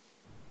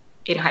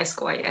in high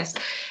school, I guess.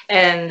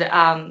 And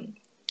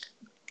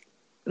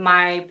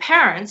my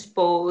parents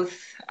both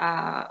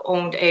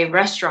owned a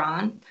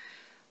restaurant,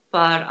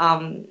 but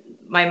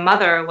my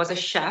mother was a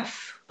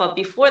chef. But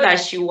before that,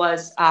 she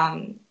was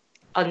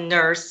a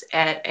nurse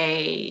at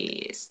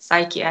a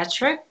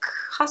psychiatric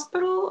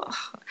hospital.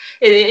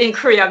 In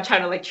Korea, I'm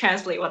trying to like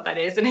translate what that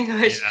is in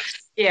English.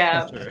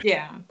 Yeah, That's all right.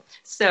 yeah.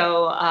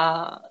 So,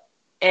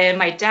 and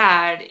my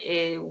dad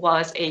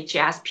was a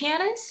jazz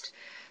pianist.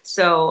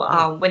 So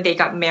Oh, when they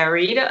got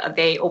married,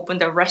 they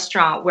opened a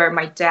restaurant where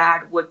my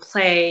dad would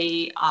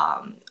play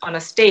on a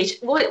stage.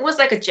 Well, it was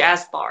like a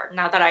jazz bar.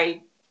 Now that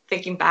I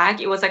thinking back,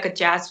 it was like a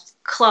jazz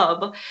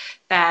club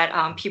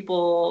that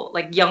people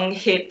like young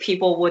hip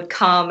people would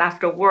come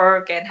after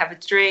work and have a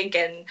drink,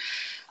 and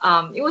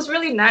it was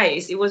really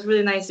nice. It was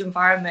really nice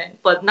environment,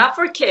 but not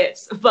for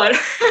kids. But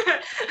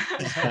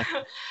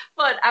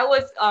but I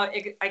was,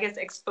 I guess,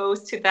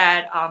 exposed to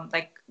that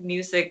like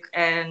music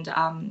and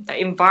the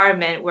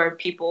environment where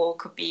people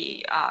could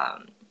be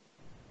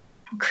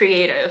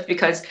creative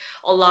because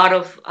a lot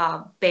of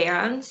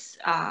bands,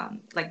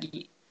 like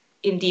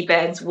indie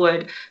bands,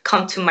 would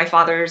come to my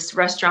father's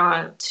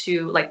restaurant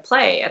to like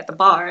play at the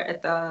bar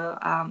at the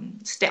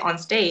on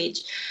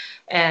stage.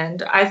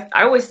 And I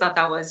always thought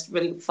that was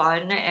really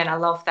fun, and I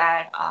love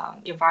that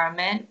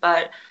environment.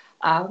 But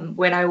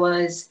when I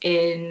was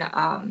in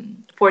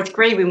fourth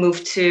grade, we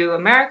moved to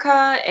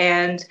America,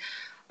 and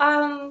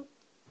um,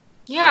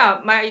 yeah,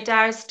 my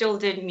dad still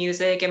did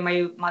music, and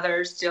my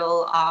mother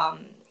still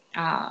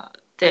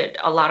did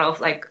a lot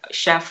of like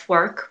chef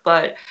work.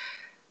 But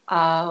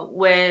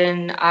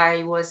when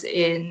I was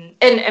and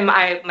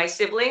my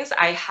siblings,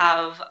 I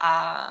have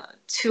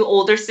two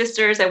older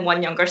sisters and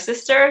one younger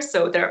sister.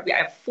 So we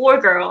have four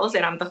girls,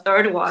 and I'm the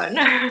third one.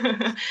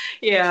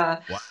 Yeah.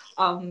 wow.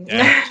 Um,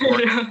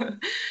 Yeah.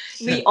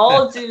 we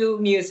all do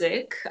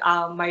music.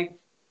 My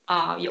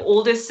your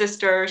oldest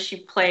sister,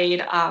 she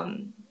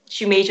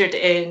majored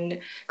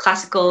in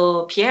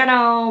classical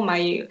piano.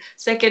 My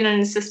second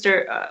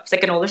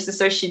older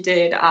sister, she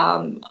did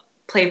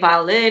play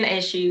violin,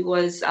 and she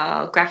was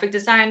a graphic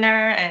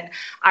designer, and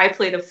I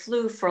played the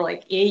flute for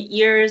like 8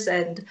 years,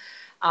 and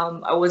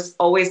I was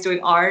always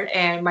doing art.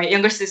 And my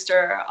younger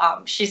sister,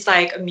 she's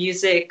like a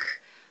music,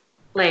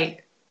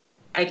 like,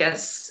 I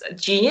guess,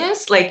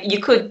 genius. Like you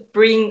could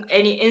bring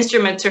any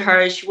instrument to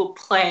her, she will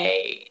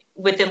play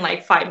within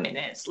like 5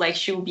 minutes. Like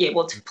she will be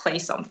able to play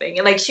something,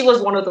 and like she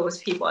was one of those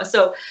people.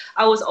 So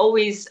I was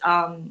always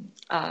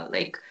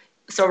like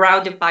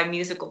surrounded by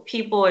musical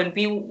people, and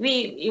we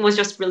it was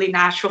just really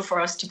natural for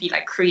us to be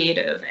like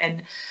creative.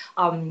 And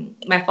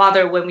my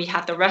father, when we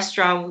had the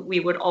restaurant, we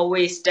would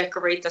always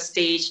decorate the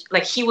stage.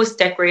 Like he was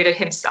decorated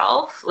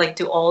himself, like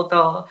do all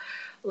the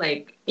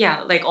like,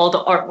 yeah, like all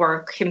the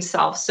artwork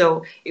himself.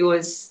 So it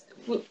was,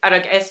 I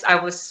guess I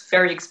was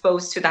very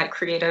exposed to that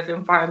creative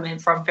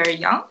environment from very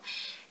young.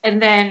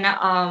 And then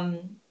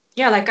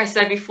yeah, like I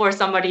said before,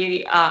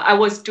 I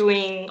was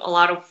doing a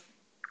lot of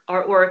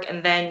artwork,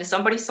 and then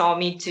somebody saw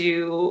me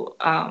do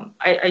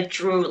I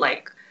drew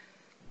like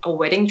a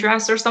wedding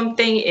dress or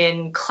something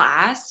in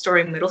class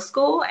during middle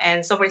school,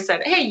 and somebody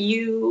said, hey,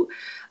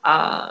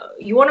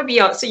 you want to be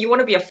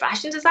a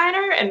fashion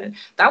designer? And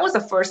that was the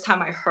first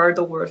time I heard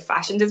the word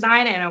fashion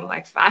design. And I'm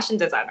like, fashion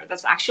designer,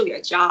 that's actually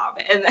a job.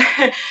 And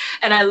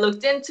and I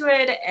looked into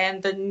it,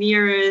 and the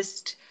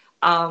nearest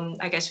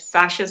I guess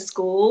fashion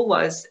school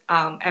was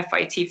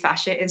FIT,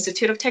 Fashion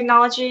Institute of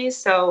Technology.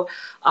 So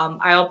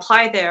I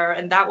applied there,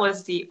 and that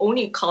was the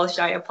only college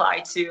I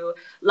applied to.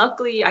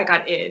 Luckily, I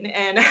got in,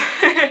 and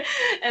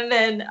and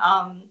then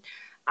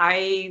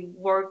I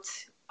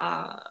worked.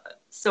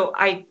 So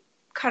I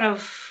kind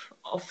of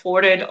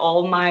afforded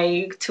all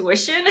my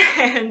tuition,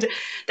 and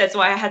that's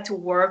why I had to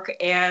work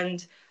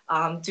and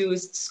do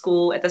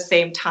school at the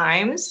same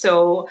time.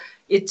 So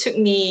it took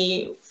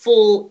me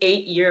full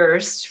 8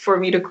 years for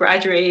me to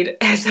graduate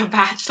as a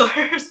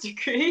bachelor's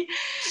degree.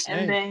 Same.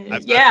 And then,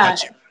 I've yeah.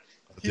 got you.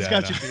 He's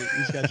got you beat.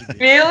 He's got you beat.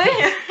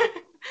 Really?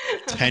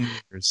 10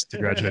 years to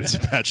graduate as a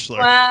bachelor.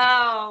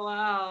 Wow,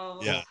 wow.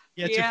 Yeah.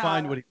 Yeah, to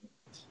find what he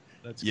wants.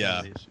 That's Yeah.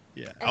 kind of the issue.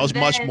 Yeah. I was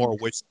And much then- more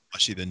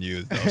wishy-washy than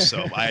you, though,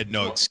 so I had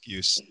no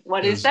excuse.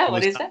 What It is was- that? it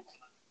What was is that?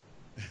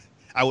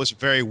 I was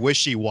very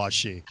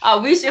wishy-washy.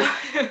 Oh, we should.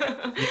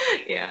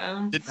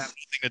 Yeah. Didn't have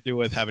anything to do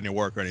with having to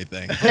work or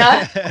anything.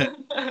 Yeah.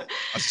 I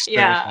was just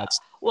Yeah. very bad.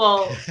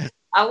 Well,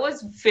 I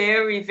was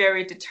very,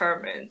 very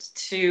determined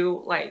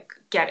to like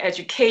get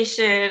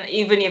education,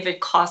 even if it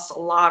costs a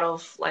lot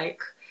of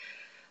like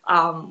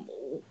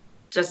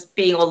just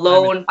being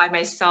alone by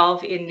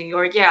myself in New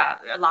York. Yeah,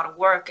 a lot of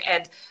work.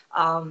 And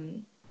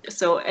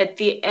so at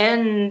the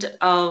end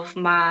of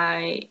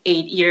my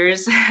 8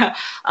 years,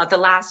 the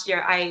last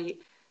year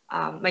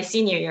my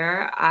senior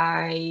year,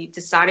 I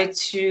decided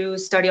to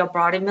study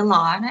abroad in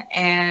Milan,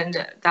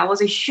 and that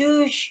was a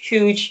huge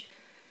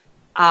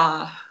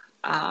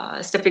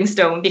stepping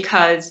stone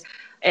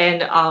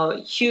and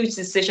a huge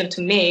decision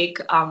to make.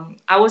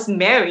 I was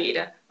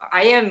married.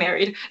 I am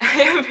married.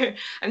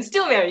 I'm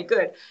still married.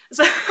 Good.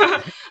 So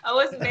I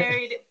was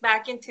married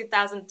back in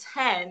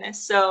 2010.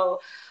 So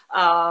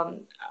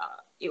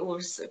it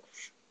was.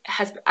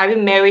 I've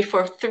been married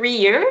for 3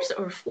 years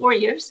or 4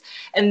 years,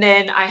 and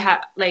then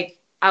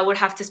I would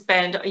have to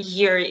spend a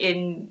year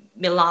in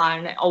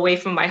Milan away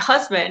from my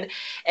husband,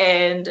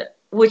 and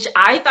which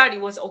I thought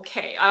it was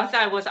okay. I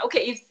thought it was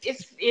okay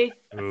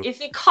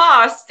if it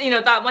costs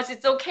that much,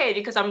 it's okay,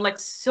 because I'm like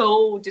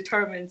so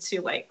determined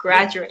to like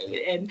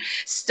graduate and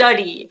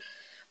study.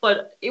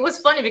 But it was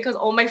funny because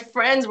all my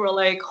friends were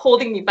like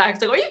holding me back.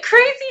 It's like, are you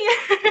crazy?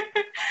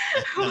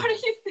 What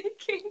are you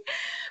thinking?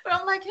 But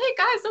I'm like, hey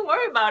guys, don't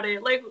worry about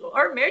it. Like,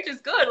 our marriage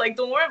is good. Like,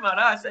 don't worry about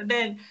us. And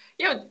then,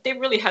 they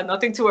really had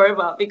nothing to worry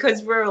about,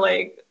 because we're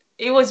like,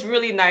 it was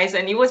really nice.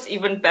 And it was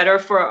even better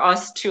for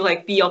us to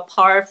like be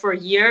apart for a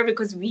year,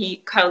 because we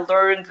kind of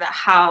learned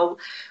how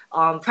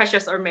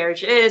precious our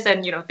marriage is,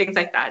 and things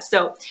like that.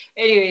 So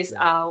anyways,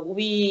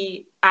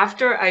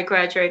 after I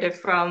graduated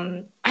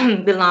from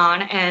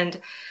Milan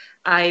and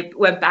I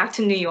went back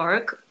to New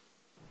York,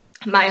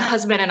 my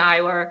husband and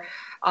I were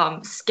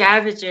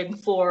scavenging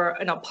for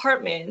an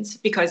apartment,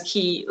 because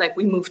we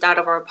moved out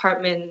of our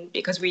apartment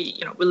because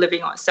we're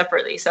living on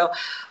separately. So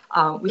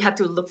we had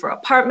to look for an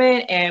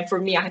apartment, and for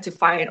me, I had to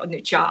find a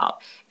new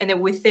job. And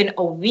then within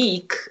a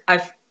week,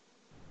 I've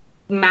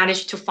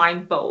managed to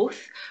find both,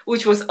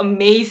 which was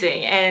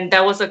amazing. And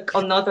that was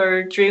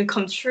another dream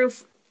come true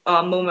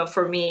moment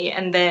for me.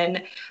 And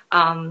then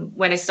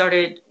when I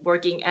started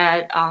working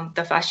at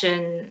the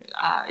fashion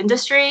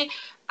industry,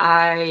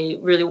 I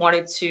really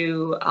wanted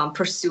to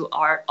pursue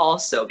art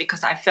also,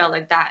 because I felt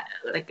like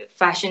the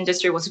fashion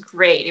industry was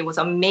great. It was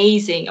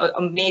amazing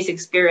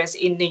experience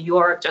in New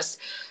York, just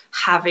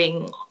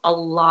having a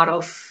lot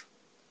of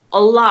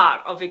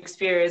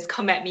experience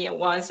come at me at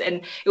once.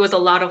 And it was a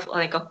lot of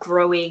like a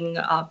growing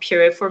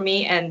period for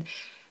me. And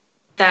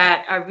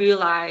that I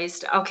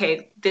realized,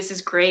 okay, this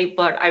is great,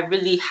 but I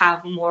really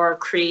have more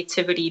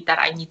creativity that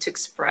I need to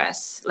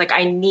express. Like,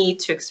 I need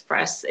to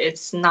express.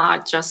 It's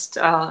not just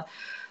a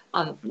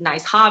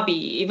nice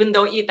hobby, even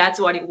though that's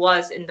what it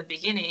was in the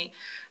beginning.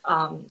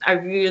 I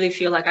really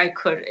feel like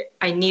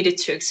I needed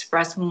to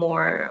express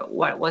more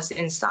what was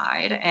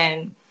inside.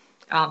 And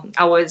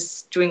I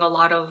was doing a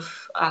lot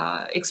of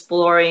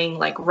exploring,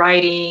 like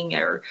writing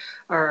or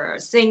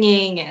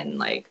singing, and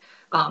like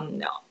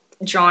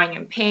drawing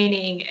and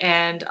painting.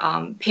 And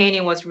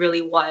painting was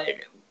really what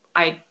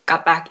I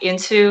got back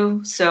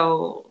into.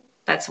 So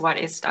that's what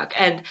it stuck.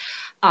 And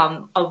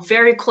a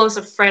very close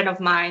friend of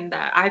mine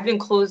that I've been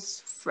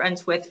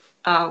friends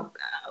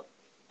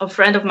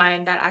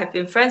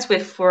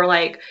with for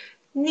like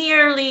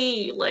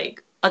nearly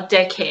like a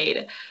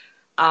decade,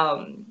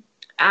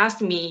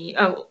 asked me,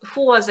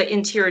 who was an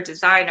interior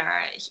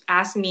designer,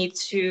 asked me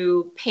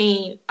to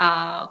paint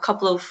a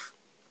couple of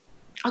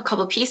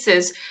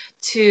pieces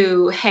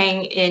to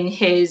hang in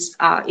his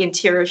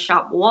interior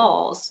shop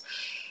walls.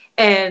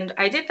 And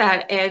I did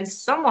that, and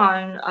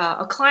someone,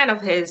 a client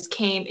of his,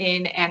 came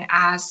in and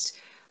asked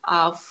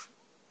if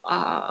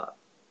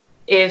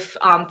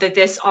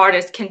this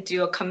artist can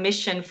do a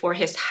commission for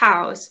his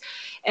house.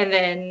 And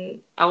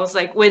then I was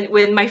like,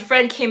 when my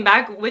friend came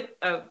back with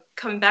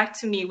coming back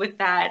to me with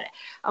that.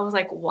 I was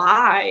like,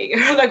 why?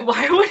 Like,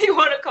 why would he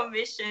want to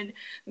commission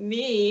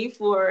me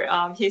for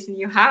his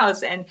new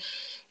house? And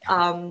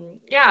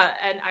yeah,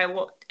 and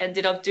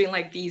ended up doing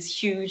like these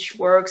huge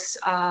works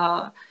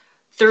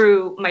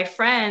through my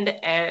friend,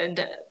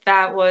 and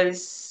that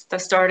was the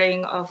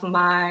starting of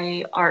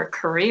my art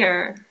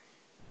career.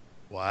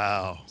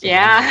 Wow.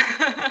 Yeah.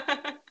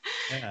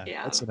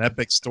 Yeah. That's an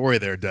epic story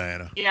there,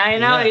 Diana. Yeah, I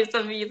know. Yeah.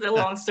 It's a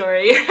long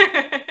story.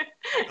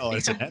 Oh,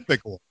 it's an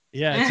epic one.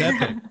 Yeah, it's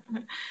epic.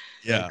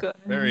 Yeah. Good.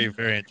 Very,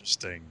 very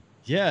interesting.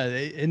 Yeah,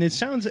 and it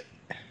sounds,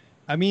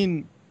 I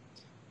mean,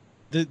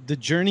 the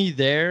journey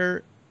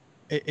there,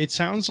 it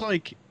sounds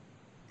like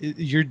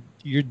your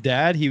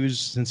dad,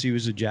 since he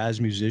was a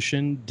jazz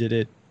musician, did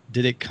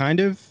it kind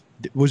of,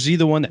 was he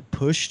the one that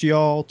pushed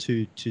y'all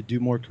to do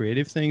more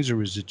creative things, or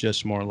was it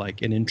just more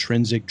like an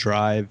intrinsic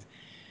drive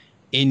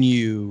in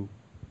you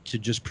to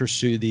just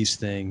pursue these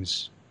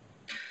things?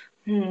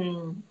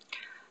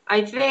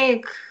 I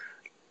think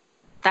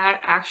that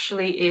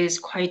actually is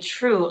quite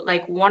true.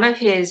 Like, one of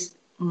his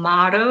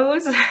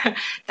mottos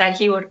that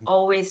he would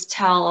always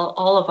tell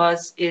all of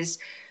us is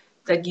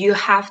that you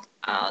have,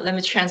 let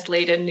me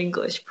translate it in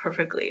English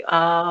perfectly.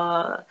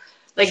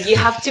 Like, you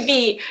have to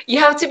be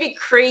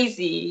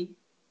crazy.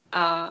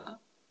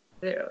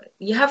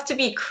 You have to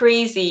be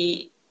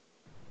crazy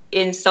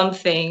in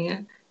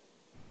something.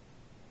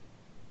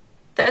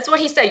 That's what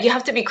he said. You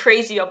have to be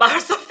crazy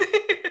about something.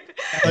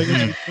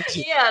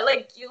 Yeah,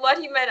 like what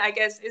he meant, I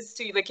guess, is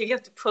to, like, you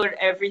have to put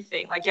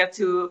everything. Like, you have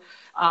to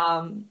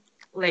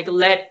like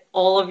let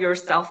all of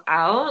yourself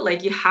out.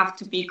 Like, you have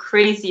to be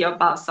crazy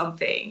about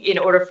something in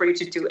order for you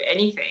to do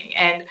anything.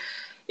 And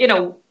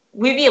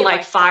we'd be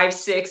like 5,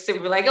 6, and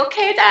we're like,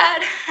 okay,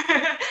 Dad.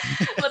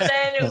 But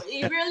then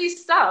it really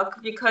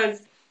stuck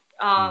because,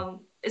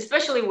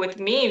 especially with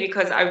me,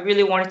 because I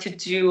really wanted to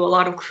do a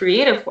lot of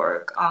creative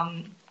work,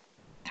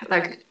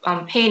 like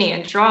painting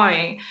and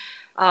drawing.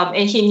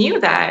 And he knew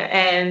that.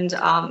 And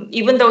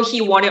even though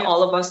he wanted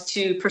all of us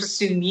to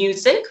pursue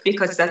music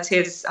because that's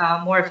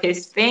more of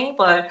his thing,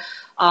 but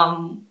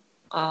and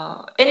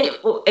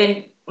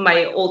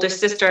my older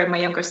sister and my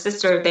younger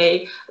sister,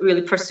 they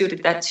really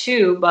pursued that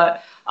too.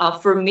 But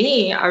for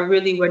me, I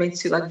really went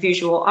into like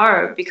visual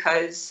art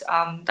because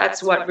that's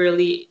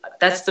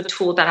the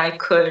tool that I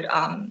could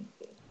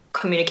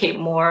communicate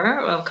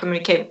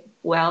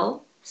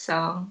well.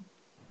 So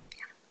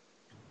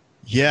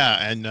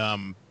yeah,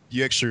 and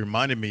you actually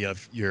reminded me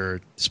of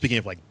speaking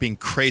of like being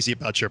crazy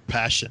about your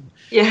passion.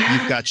 Yeah.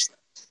 You've got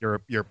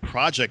your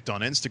project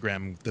on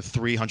Instagram, the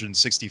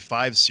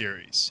 365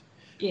 series.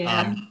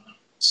 Yeah.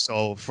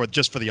 So for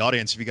the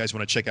audience, if you guys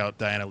want to check out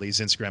Diana Lee's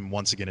Instagram,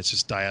 once again, it's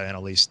just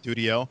Diana Lee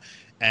Studio.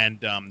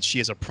 And she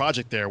has a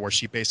project there where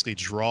she basically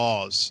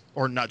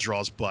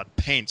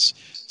paints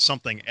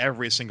something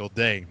every single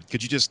day.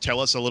 Could you just tell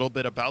us a little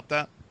bit about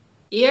that?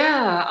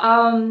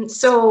 Yeah.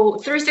 So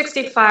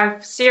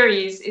 365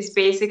 series is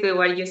basically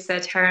what you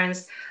said,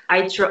 Terrence.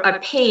 I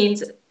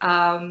paint.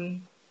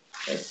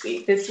 Let's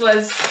see. This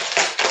was.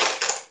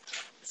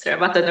 Sorry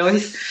about the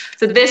noise.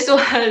 So this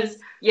was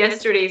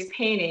yesterday's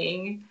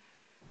painting,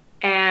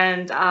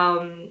 and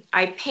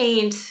I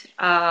paint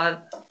a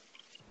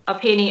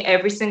painting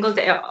every single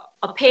day.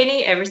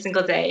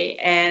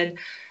 And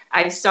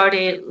I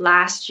started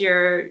last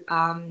year,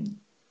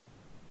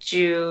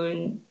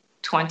 June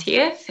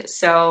 20th.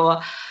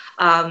 So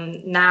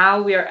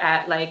now we're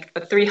at like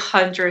a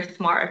 300th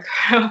mark.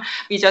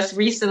 We just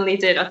recently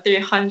did a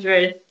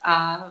 300th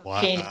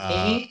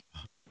painting.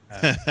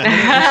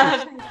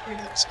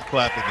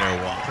 Clapping there,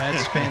 Juan.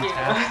 That's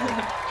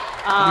fantastic.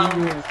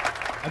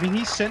 I mean,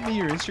 he sent me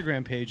your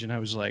Instagram page, and I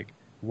was like,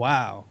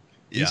 wow,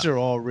 these are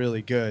all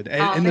really good.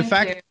 And the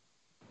fact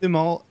them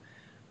all,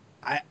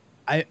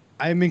 I'm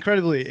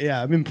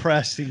I'm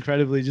impressed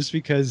incredibly just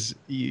because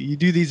you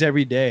do these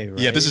every day, right?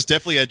 Yeah, this is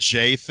definitely a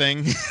Jay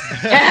thing.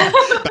 Yeah,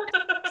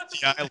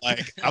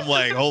 I'm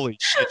like, holy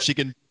shit, she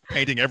can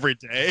painting every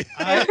day.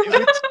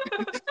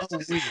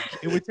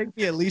 It would take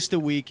me at least a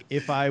week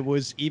if I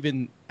was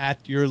even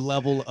at your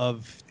level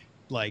of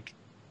like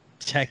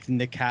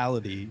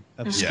technicality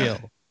of skill.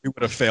 We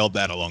would have failed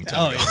that a long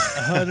time ago.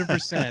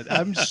 100%.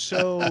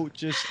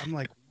 I'm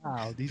like,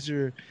 wow, these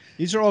are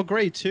all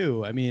great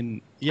too. I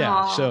mean,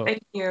 yeah. So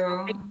thank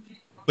you.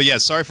 But yeah,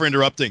 sorry for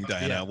interrupting,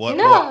 Diana. Yeah. What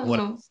about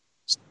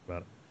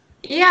it?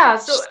 Yeah,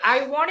 so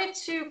I wanted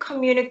to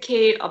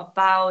communicate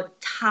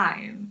about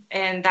time,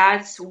 and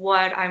that's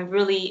what I'm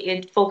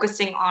really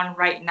focusing on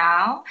right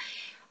now.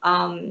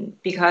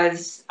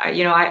 Because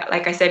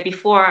like I said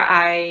before,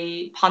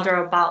 I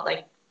ponder about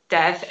like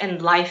death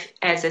and life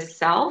as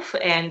itself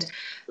and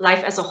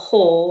life as a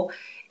whole,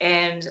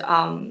 and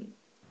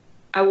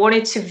I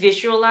wanted to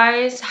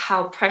visualize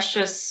how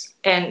precious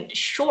and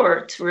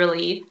short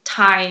really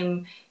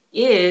time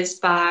is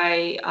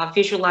by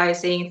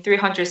visualizing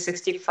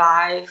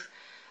 365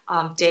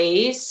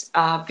 days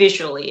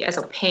visually as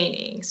a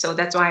painting. So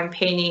that's why I'm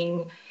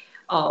painting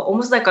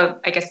almost like a,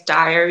 I guess,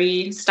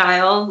 diary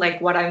style,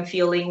 like what I'm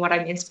feeling, what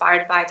I'm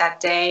inspired by that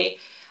day.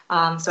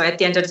 So at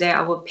the end of the day,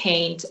 I would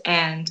paint,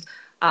 and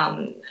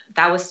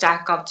that would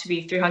stack up to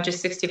be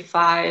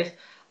 365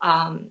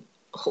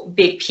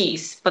 big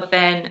piece. But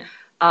then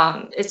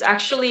it's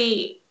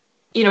actually,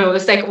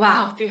 it's like,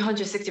 wow,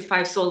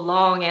 365 so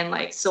long and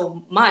like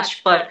so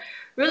much, but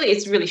really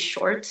it's really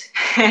short.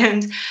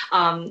 And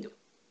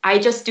I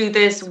just do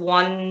this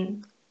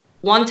one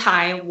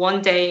time,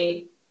 one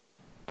day,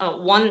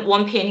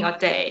 one painting a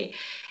day,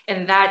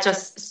 and that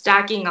just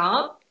stacking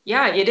up.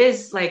 Yeah, it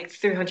is like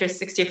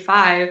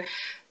 365.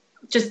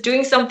 Just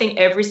doing something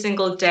every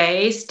single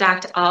day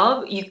stacked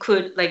up, you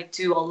could like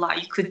do a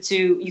lot. You could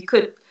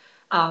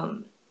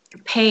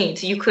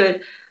paint. You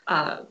could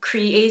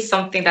create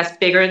something that's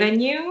bigger than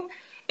you,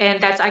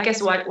 and that's, I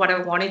guess, what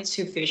I wanted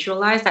to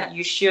visualize. That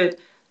you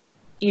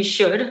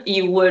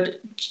would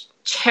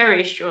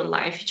cherish your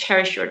life,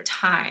 cherish your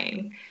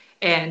time,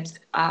 and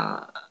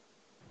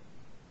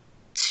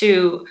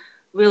to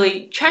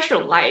really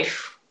treasure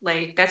life.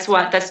 Like that's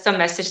the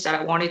message that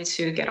I wanted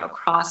to get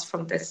across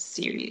from this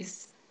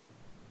series.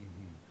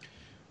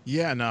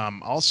 Yeah, and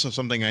also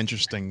something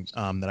interesting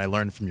that I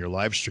learned from your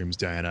live streams,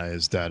 Diana,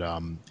 is that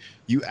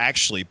you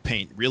actually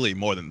paint really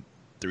more than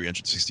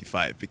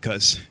 365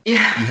 because you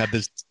have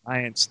this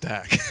giant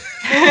stack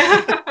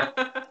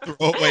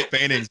throwaway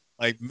paintings.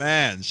 Like,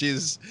 man, she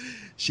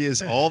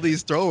has all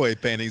these throwaway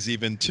paintings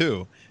even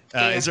too.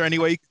 Is there any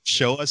way you could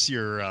show us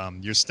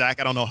your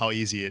stack? I don't know how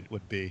easy it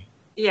would be.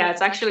 Yeah,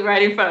 it's actually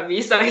right in front of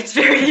me, so it's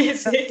very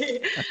easy.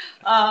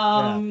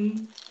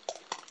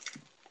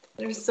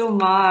 There's so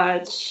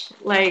much.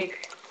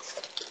 Like,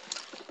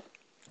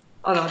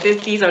 oh no,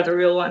 these are the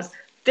real ones.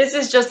 This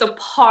is just a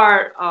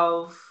part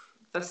of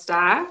the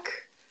stack.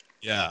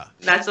 Yeah.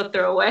 That's a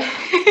throwaway.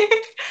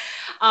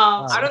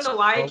 I don't know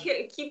why I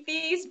keep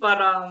these, but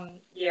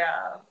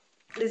yeah,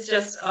 it's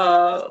just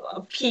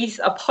a piece,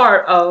 a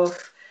part of,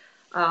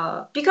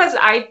 because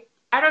I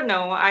don't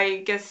know, I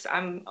guess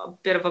I'm a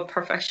bit of a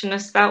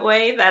perfectionist that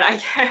way, that I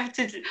have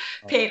to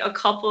paint a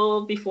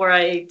couple before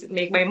I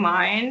make my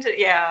mind.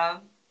 Yeah.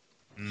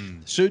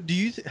 So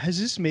has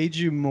this made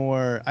you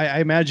more,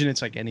 I imagine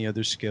it's like any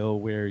other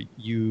skill where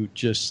you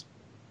just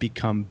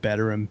become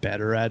better and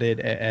better at it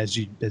as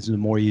the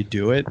more you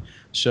do it.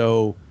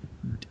 So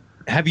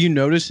have you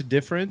noticed a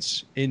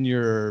difference in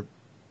your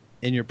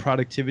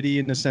productivity,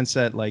 in the sense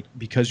that, like,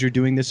 because you're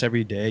doing this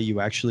every day, you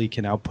actually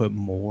can output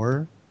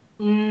more?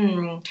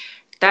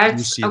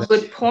 That's a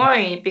good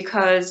point,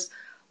 because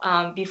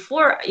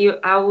before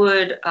I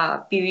would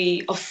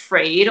be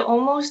afraid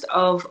almost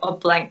of a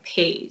blank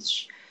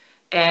page.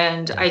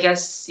 And I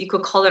guess you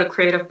could call it a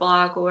creative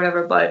block or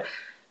whatever, but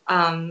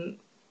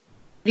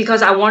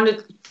because I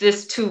wanted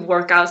this to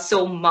work out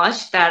so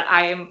much that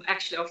I am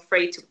actually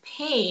afraid to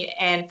paint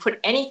and put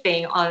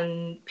anything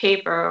on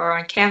paper or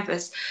on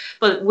canvas.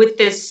 But with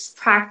this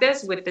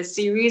practice, with this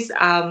series,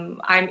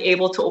 I'm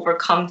able to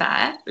overcome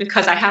that,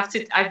 because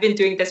I've been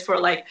doing this for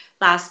like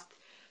last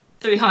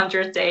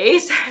 300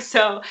 days.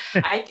 So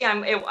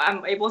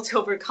I'm able to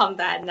overcome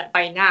that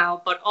by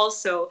now. But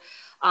also,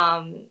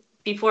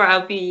 before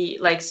I'll be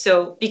like,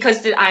 so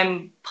because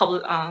I'm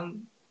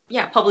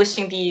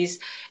publishing these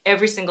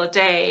every single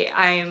day,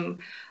 I'm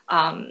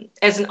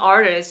as an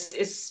artist,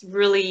 it's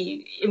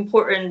really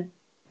important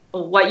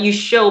what you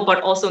show,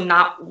 but also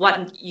not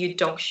what you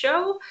don't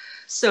show.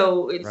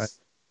 So it's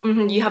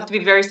you have to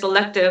be very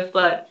selective,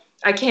 but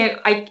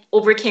I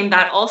overcame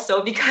that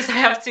also, because I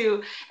have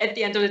to, at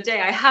the end of the day,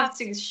 I have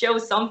to show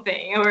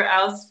something or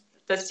else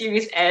the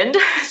series end.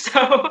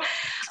 So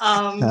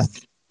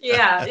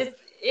yeah,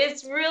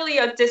 it's really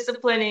a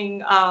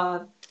disciplining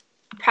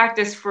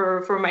practice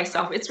for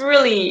myself. It's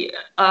really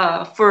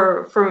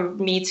for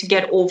me to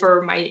get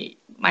over my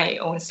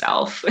own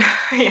self.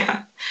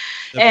 Yeah.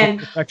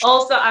 And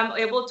also I'm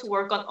able to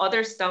work on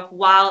other stuff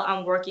while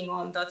I'm working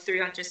on the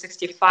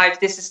 365.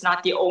 This is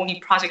not the only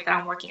project that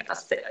I'm working at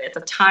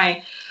the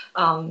time.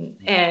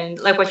 And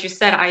like what you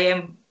said, I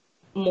am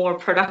more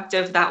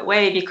productive that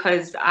way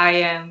because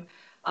I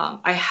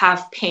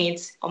have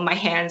paint on my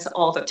hands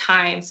all the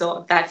time.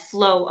 So that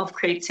flow of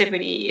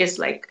creativity is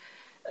like,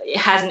 it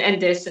hasn't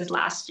ended since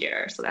last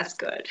year. So that's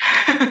good.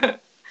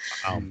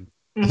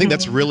 I think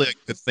that's really a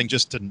good thing,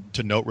 just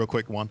to note real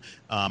quick, one.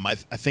 I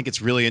think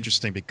it's really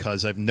interesting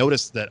because I've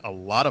noticed that a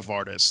lot of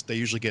artists, they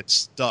usually get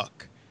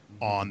stuck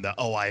on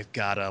I've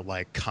got to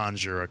like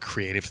conjure a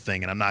creative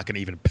thing and I'm not going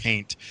to even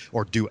paint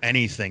or do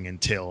anything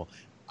until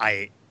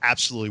I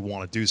absolutely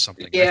want to do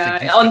something. Yeah,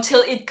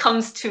 until it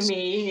comes to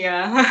me.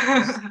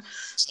 Yeah.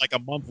 It's like a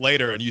month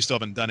later and you still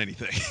haven't done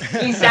anything.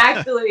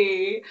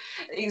 Exactly.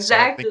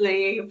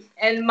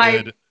 And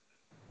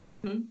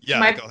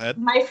go ahead.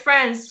 My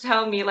friends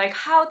tell me, like,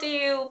 how do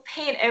you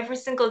paint every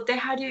single day?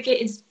 How do you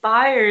get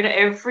inspired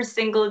every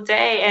single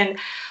day? And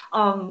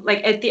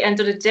like at the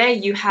end of the day,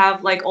 you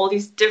have like all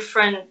these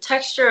different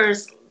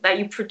textures that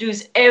you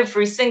produce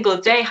every single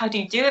day. How do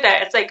you do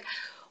that? It's like,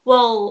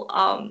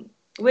 well,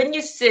 when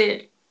you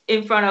sit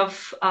in front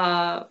of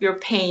your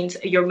paint,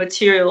 your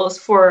materials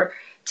for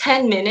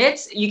 10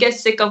 minutes, you get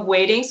sick of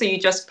waiting, so you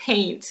just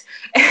paint.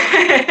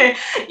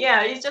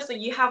 Yeah, it's just like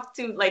you have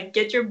to like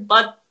get your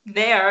butt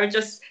there,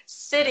 just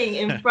sitting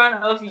in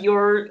front of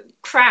your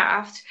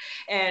craft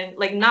and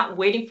like not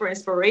waiting for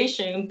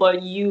inspiration,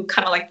 but you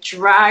kind of like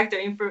drag the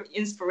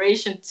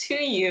inspiration to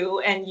you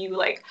and you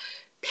like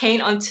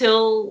paint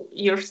until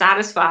you're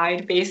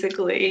satisfied,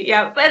 basically.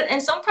 Yeah, but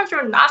and sometimes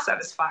you're not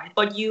satisfied,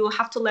 but you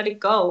have to let it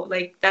go.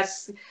 Like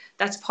that's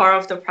part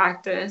of the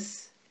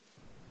practice.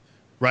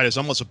 Right. It's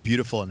almost a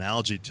beautiful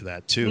analogy to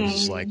that too. Mm.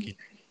 It's like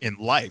in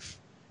life,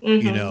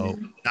 Mm-hmm. you know,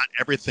 not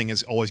everything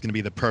is always going to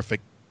be the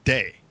perfect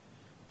day.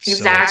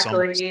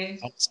 Exactly. So it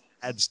almost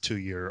adds to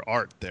your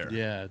art there.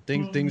 Yeah,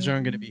 things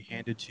aren't going to be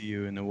handed to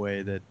you in a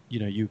way that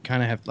you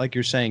kind of have, like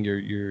you're saying,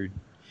 you're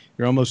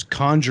almost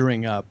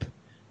conjuring up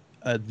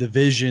the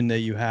vision that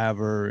you have,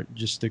 or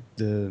just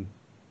the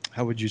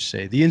how would you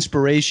say, the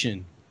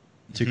inspiration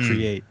to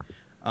create,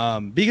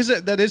 because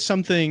that is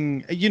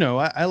something,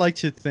 I like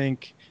to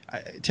think.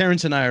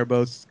 Terrence and I are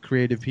both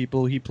creative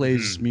people. He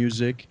plays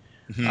music.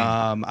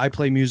 I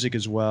play music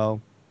as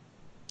well.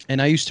 And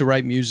I used to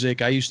write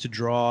music. I used to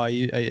draw.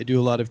 I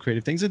do a lot of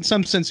creative things. In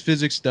some sense,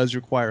 physics does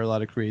require a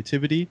lot of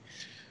creativity.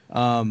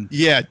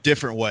 Yeah,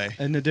 different way.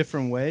 In a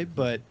different way.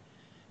 But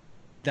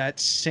I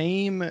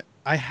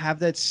have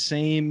that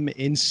same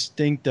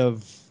instinct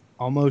of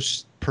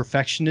almost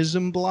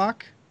perfectionism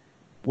block,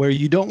 where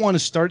you don't want to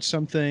start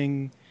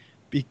something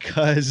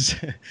because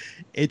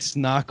it's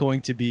not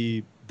going to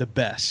be the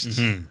best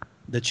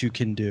that you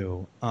can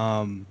do.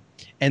 And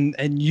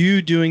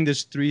you doing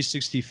this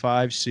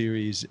 365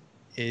 series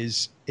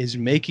is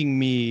making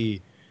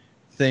me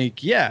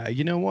think, yeah,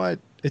 you know what?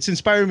 It's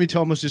inspiring me to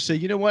almost just say,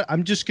 you know what?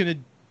 I'm just going to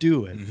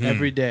do it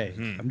every day.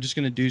 I'm just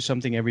going to do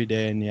something every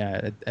day. And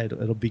yeah,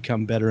 it'll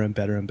become better and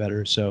better and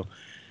better. So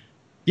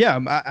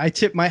yeah, I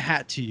tip my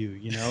hat to you,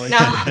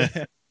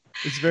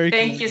 It's very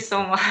Thank cool. you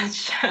so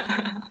much.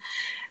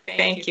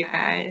 Thank you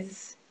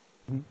guys.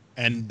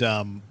 And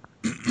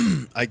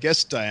I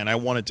guess, Diane, I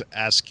wanted to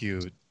ask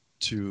you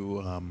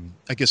to,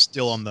 I guess,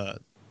 still on the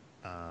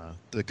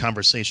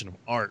conversation of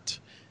art,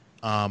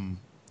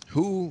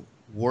 who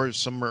were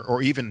some,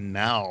 or even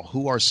now,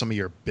 who are some of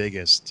your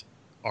biggest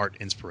art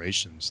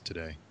inspirations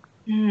today?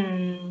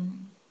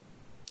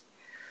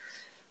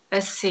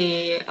 Let's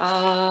see.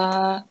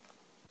 I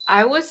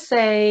would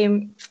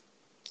say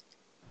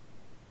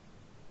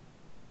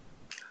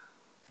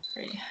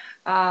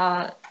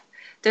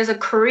there's a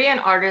Korean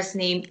artist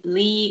named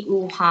Lee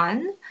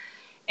Woo-han,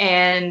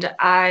 and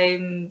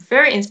I'm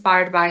very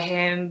inspired by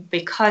him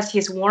because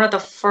he's one of the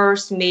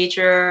first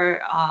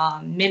major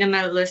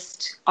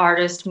minimalist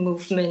artist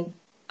movement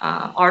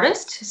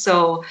artists.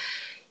 So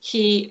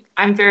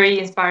I'm very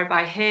inspired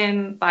by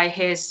him, by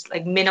his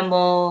like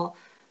minimal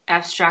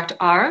abstract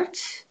art,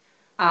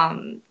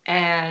 yeah,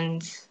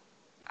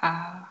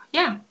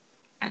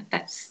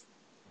 that's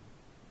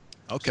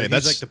okay. So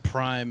That's like the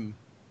prime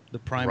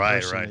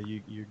Right, person right. that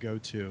you go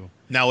to.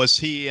 Now, is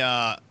he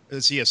a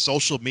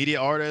social media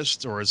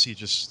artist, or is he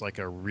just like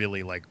a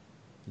really like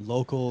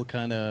Local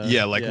kind of.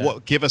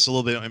 what? Give us a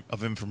little bit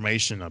of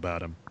information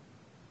about him.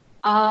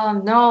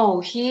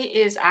 no,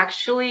 he is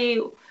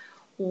actually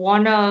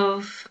one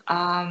of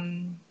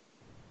I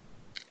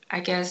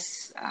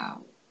guess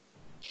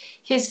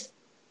his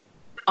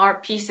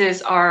art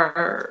pieces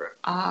are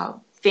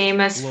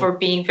famous for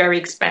being very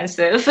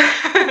expensive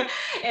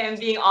and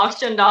being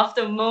auctioned off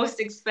the most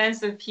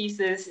expensive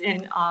pieces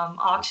in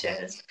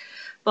auctions.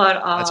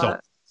 But That's all.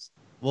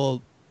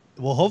 Well,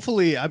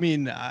 hopefully, I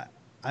mean,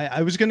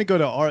 I was gonna go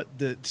to art.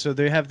 So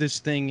they have this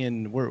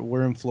thing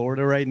we're in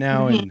Florida right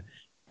now, and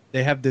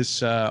they have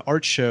this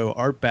art show,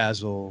 Art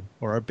Basel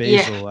or Art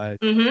Basel, I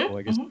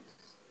guess,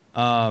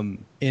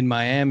 in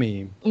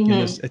Miami.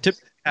 It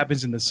typically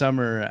happens in the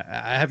summer.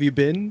 Have you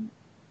been?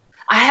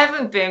 I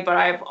haven't been, but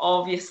I've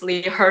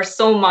obviously heard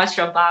so much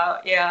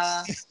about.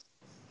 Yeah.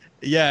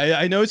 Yeah,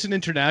 I know it's an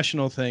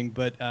international thing,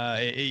 but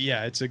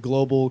it's a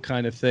global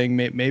kind of thing.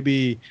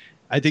 Maybe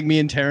I think me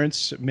and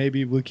Terrence,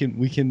 maybe we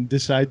can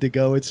decide to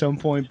go at some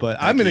point. But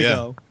I'm gonna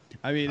go.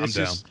 I mean, it's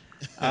just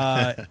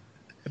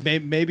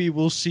maybe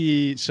we'll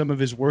see some of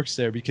his works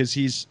there,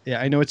 because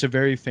I know it's a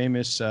very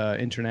famous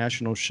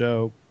international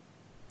show,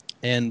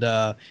 and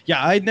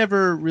I'd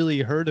never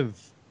really heard of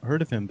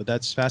him, but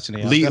that's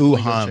fascinating. Lee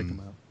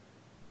Woo-han.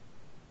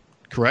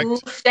 Correct.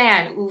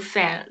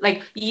 Woo-fan,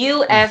 like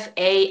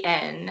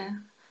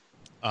UFAN.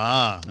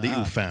 Lee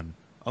Woo-fan.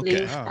 Okay.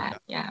 Lee Woo-fan,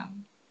 yeah.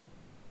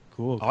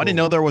 Cool. Oh, I didn't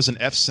know there was an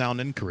F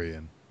sound in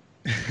Korean.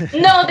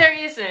 No, there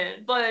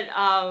isn't. But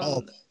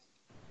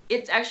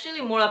it's actually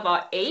more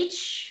about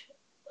H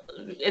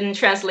in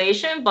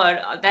translation.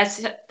 But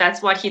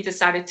that's what he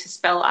decided to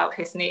spell out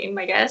his name,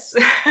 I guess.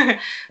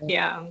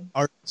 Yeah.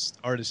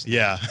 Artist.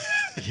 Yeah.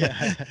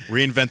 Yeah.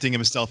 Reinventing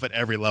himself at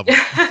every level.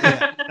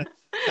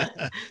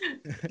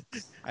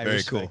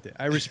 Very cool.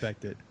 I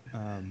respect it.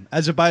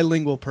 As a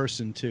bilingual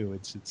person too,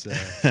 it's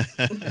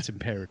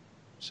imperative.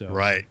 So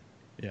right.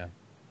 Yeah.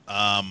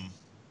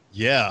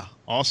 Yeah,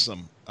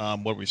 awesome.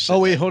 What we Oh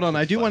wait, hold on.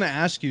 I do want to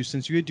ask you,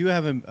 since you do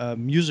have a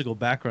musical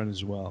background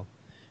as well.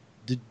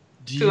 Did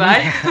do Do you?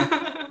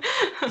 I?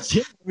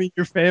 Yeah, I mean,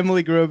 your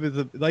family grew up with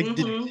did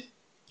Mhm.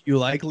 you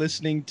like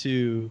listening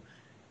to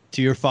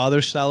your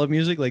father's style of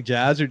music, like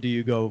jazz, or do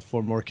you go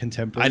for more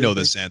contemporary? I know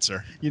things? this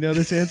answer You know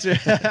this answer.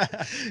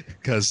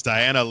 because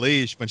Diana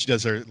Lee, when she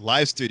does her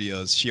live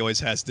studios, she always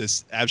has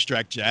this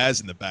abstract jazz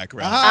in the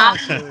background. Ah,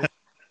 Ah. so-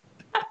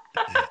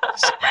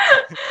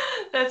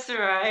 That's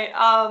right.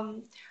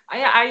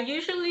 I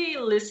usually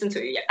listen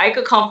to. I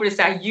could confidently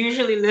say I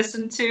usually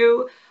listen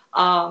to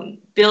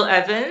Bill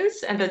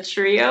Evans and the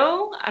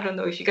Trio. I don't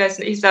know if you guys.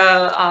 He's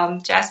a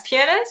jazz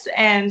pianist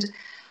and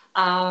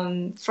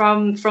from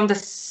the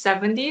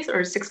 70s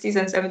or 60s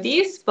and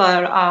 70s.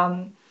 But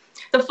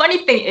the funny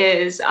thing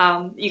is,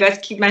 you guys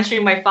keep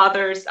mentioning my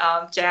father's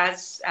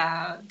jazz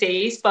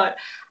days, but a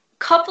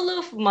couple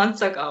of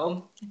months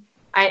ago,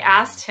 I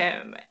asked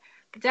him,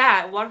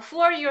 Dad, who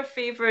are your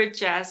favorite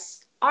jazz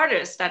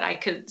artists that I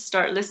could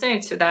start listening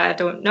to that I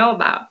don't know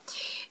about?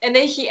 And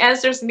then he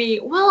answers me,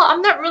 well,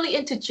 I'm not really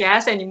into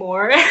jazz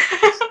anymore. I'm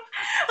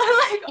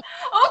like,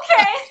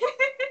 okay.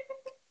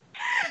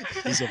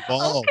 He's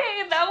evolved.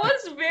 Okay, that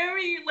was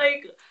very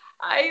like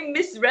I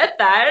misread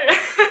that.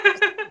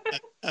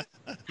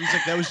 He's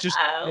like, that was just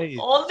a phase.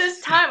 All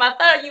this time, I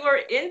thought you were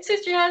into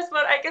jazz,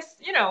 but I guess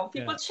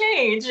people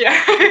change.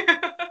 Yeah.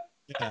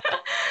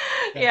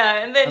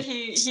 Yeah, and then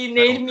he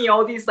named me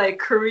all these like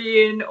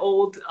Korean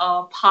old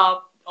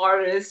pop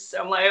artists.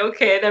 I'm like,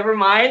 okay, never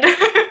mind.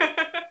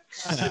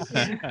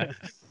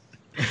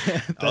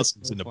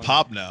 Allison's into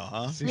pop now,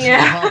 huh?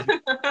 Yeah.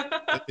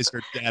 Is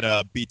her dad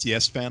a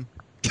BTS fan?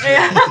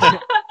 Yeah.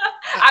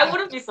 I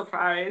wouldn't be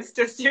surprised.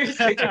 Just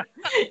seriously.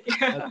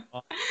 Yeah.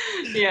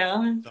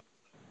 Yeah.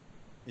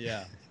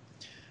 Yeah.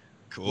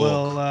 Cool.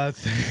 Well, I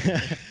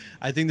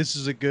think this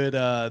is a good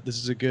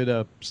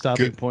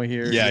stopping Good. point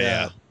here.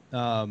 Yeah.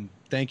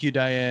 Thank you,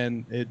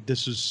 Diane.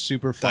 This was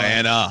super fun.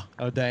 Diana.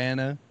 Oh,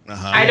 Diana.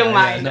 Uh-huh. I don't Yeah,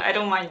 mind. no. I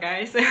don't mind,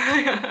 guys.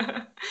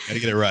 Gotta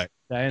get it right.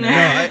 Diana. No,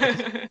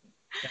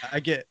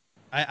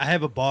 I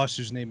have a boss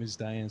whose name is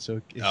Diane.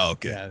 So Oh,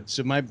 okay. Yeah.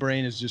 So my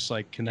brain is just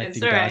like It's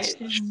connecting all dots.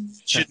 right.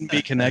 Shouldn't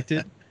be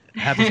connected.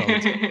 Happens all the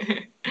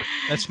time.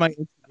 That's my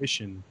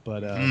intuition.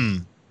 But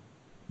Mm.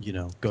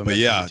 going. But back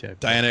yeah, to the tip.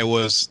 Diana, it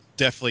was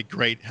definitely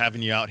great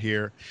having you out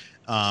here.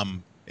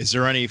 Is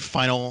there any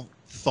final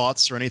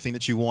thoughts or anything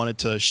that you wanted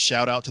to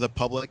shout out to the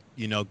public?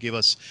 Give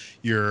us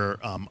your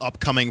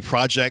upcoming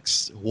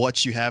projects,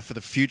 what you have for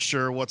the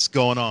future, what's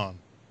going on.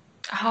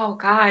 Oh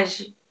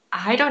gosh,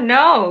 I don't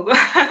know.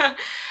 I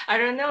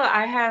don't know.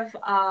 I have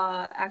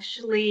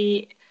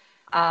actually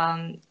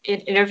an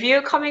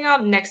interview coming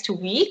up next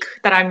week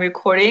that I'm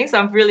recording, so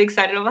I'm really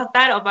excited about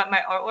that, about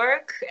my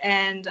artwork,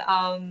 and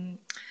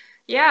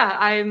yeah,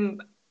 I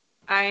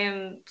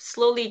am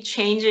slowly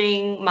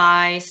changing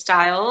my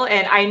style,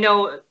 and I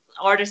know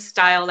artist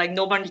style like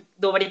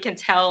nobody can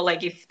tell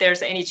like if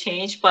there's any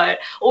change, but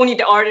only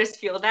the artists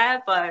feel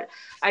that. But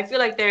I feel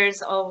like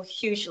there's a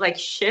huge like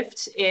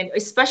shift in,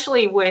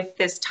 especially with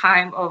this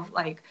time of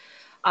like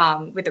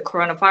with the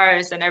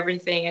coronavirus and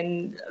everything,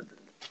 and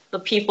the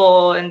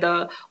people and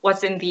the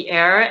what's in the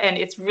air, and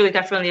it's really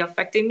definitely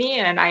affecting me.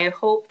 And I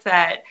hope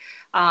that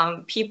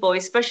people,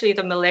 especially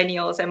the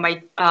millennials and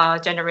my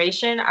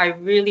generation, I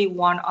really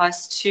want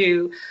us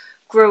to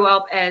grow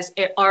up as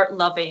art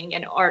loving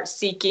and art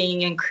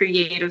seeking and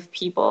creative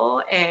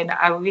people. And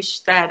I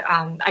wish that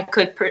I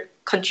could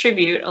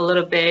contribute a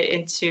little bit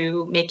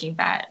into making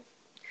that.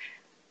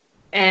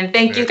 And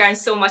thank you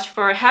guys so much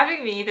for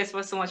having me. This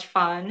was so much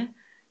fun.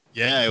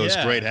 Yeah, it was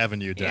Yeah. great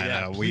having you,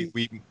 Diana. Yeah.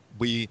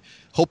 We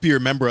hope you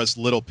remember us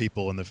little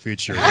people in the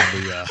future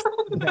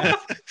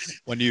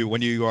when we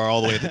when you are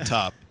all the way at the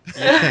top.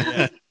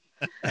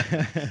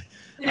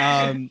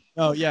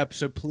 Oh yeah,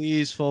 so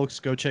please folks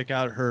go check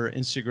out her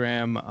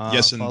Instagram.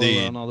 Yes, follow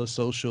indeed. her on all the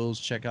socials,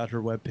 check out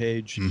her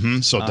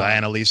webpage. So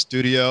Diana Lee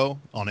Studio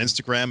on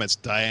Instagram. It's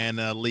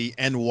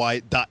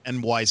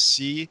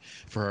DianaLee.NYC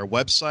for our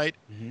website.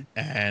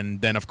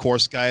 And then, of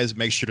course, guys,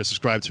 make sure to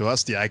subscribe to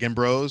us, the Eigen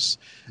Bros.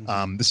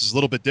 This is a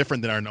little bit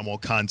different than our normal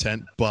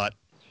content, but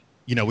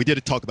we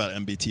did talk about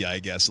MBTI, I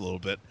guess, a little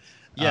bit.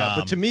 Yeah,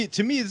 but to me,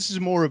 this is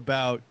more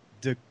about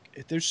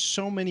there's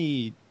so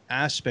many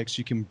aspects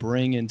you can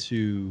bring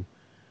into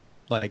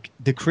like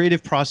the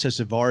creative process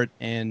of art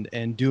and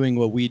doing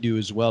what we do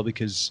as well,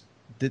 because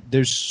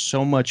there's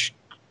so much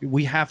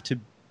we have to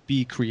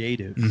be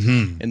creative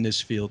in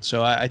this field.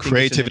 So I think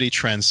creativity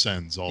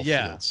transcends all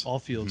fields. all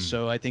fields.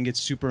 So I think it's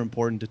super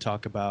important to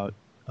talk about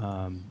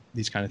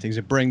these kind of things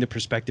and bring the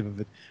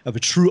perspective of a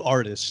true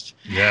artist.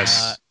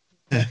 Yes.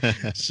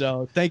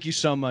 So thank you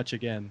so much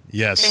again.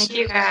 Yes. Thank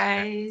you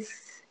guys.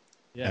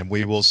 Yeah. And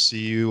we will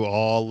see you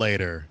all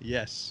later.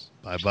 Yes.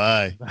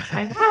 Bye-bye.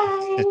 Bye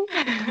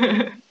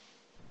bye.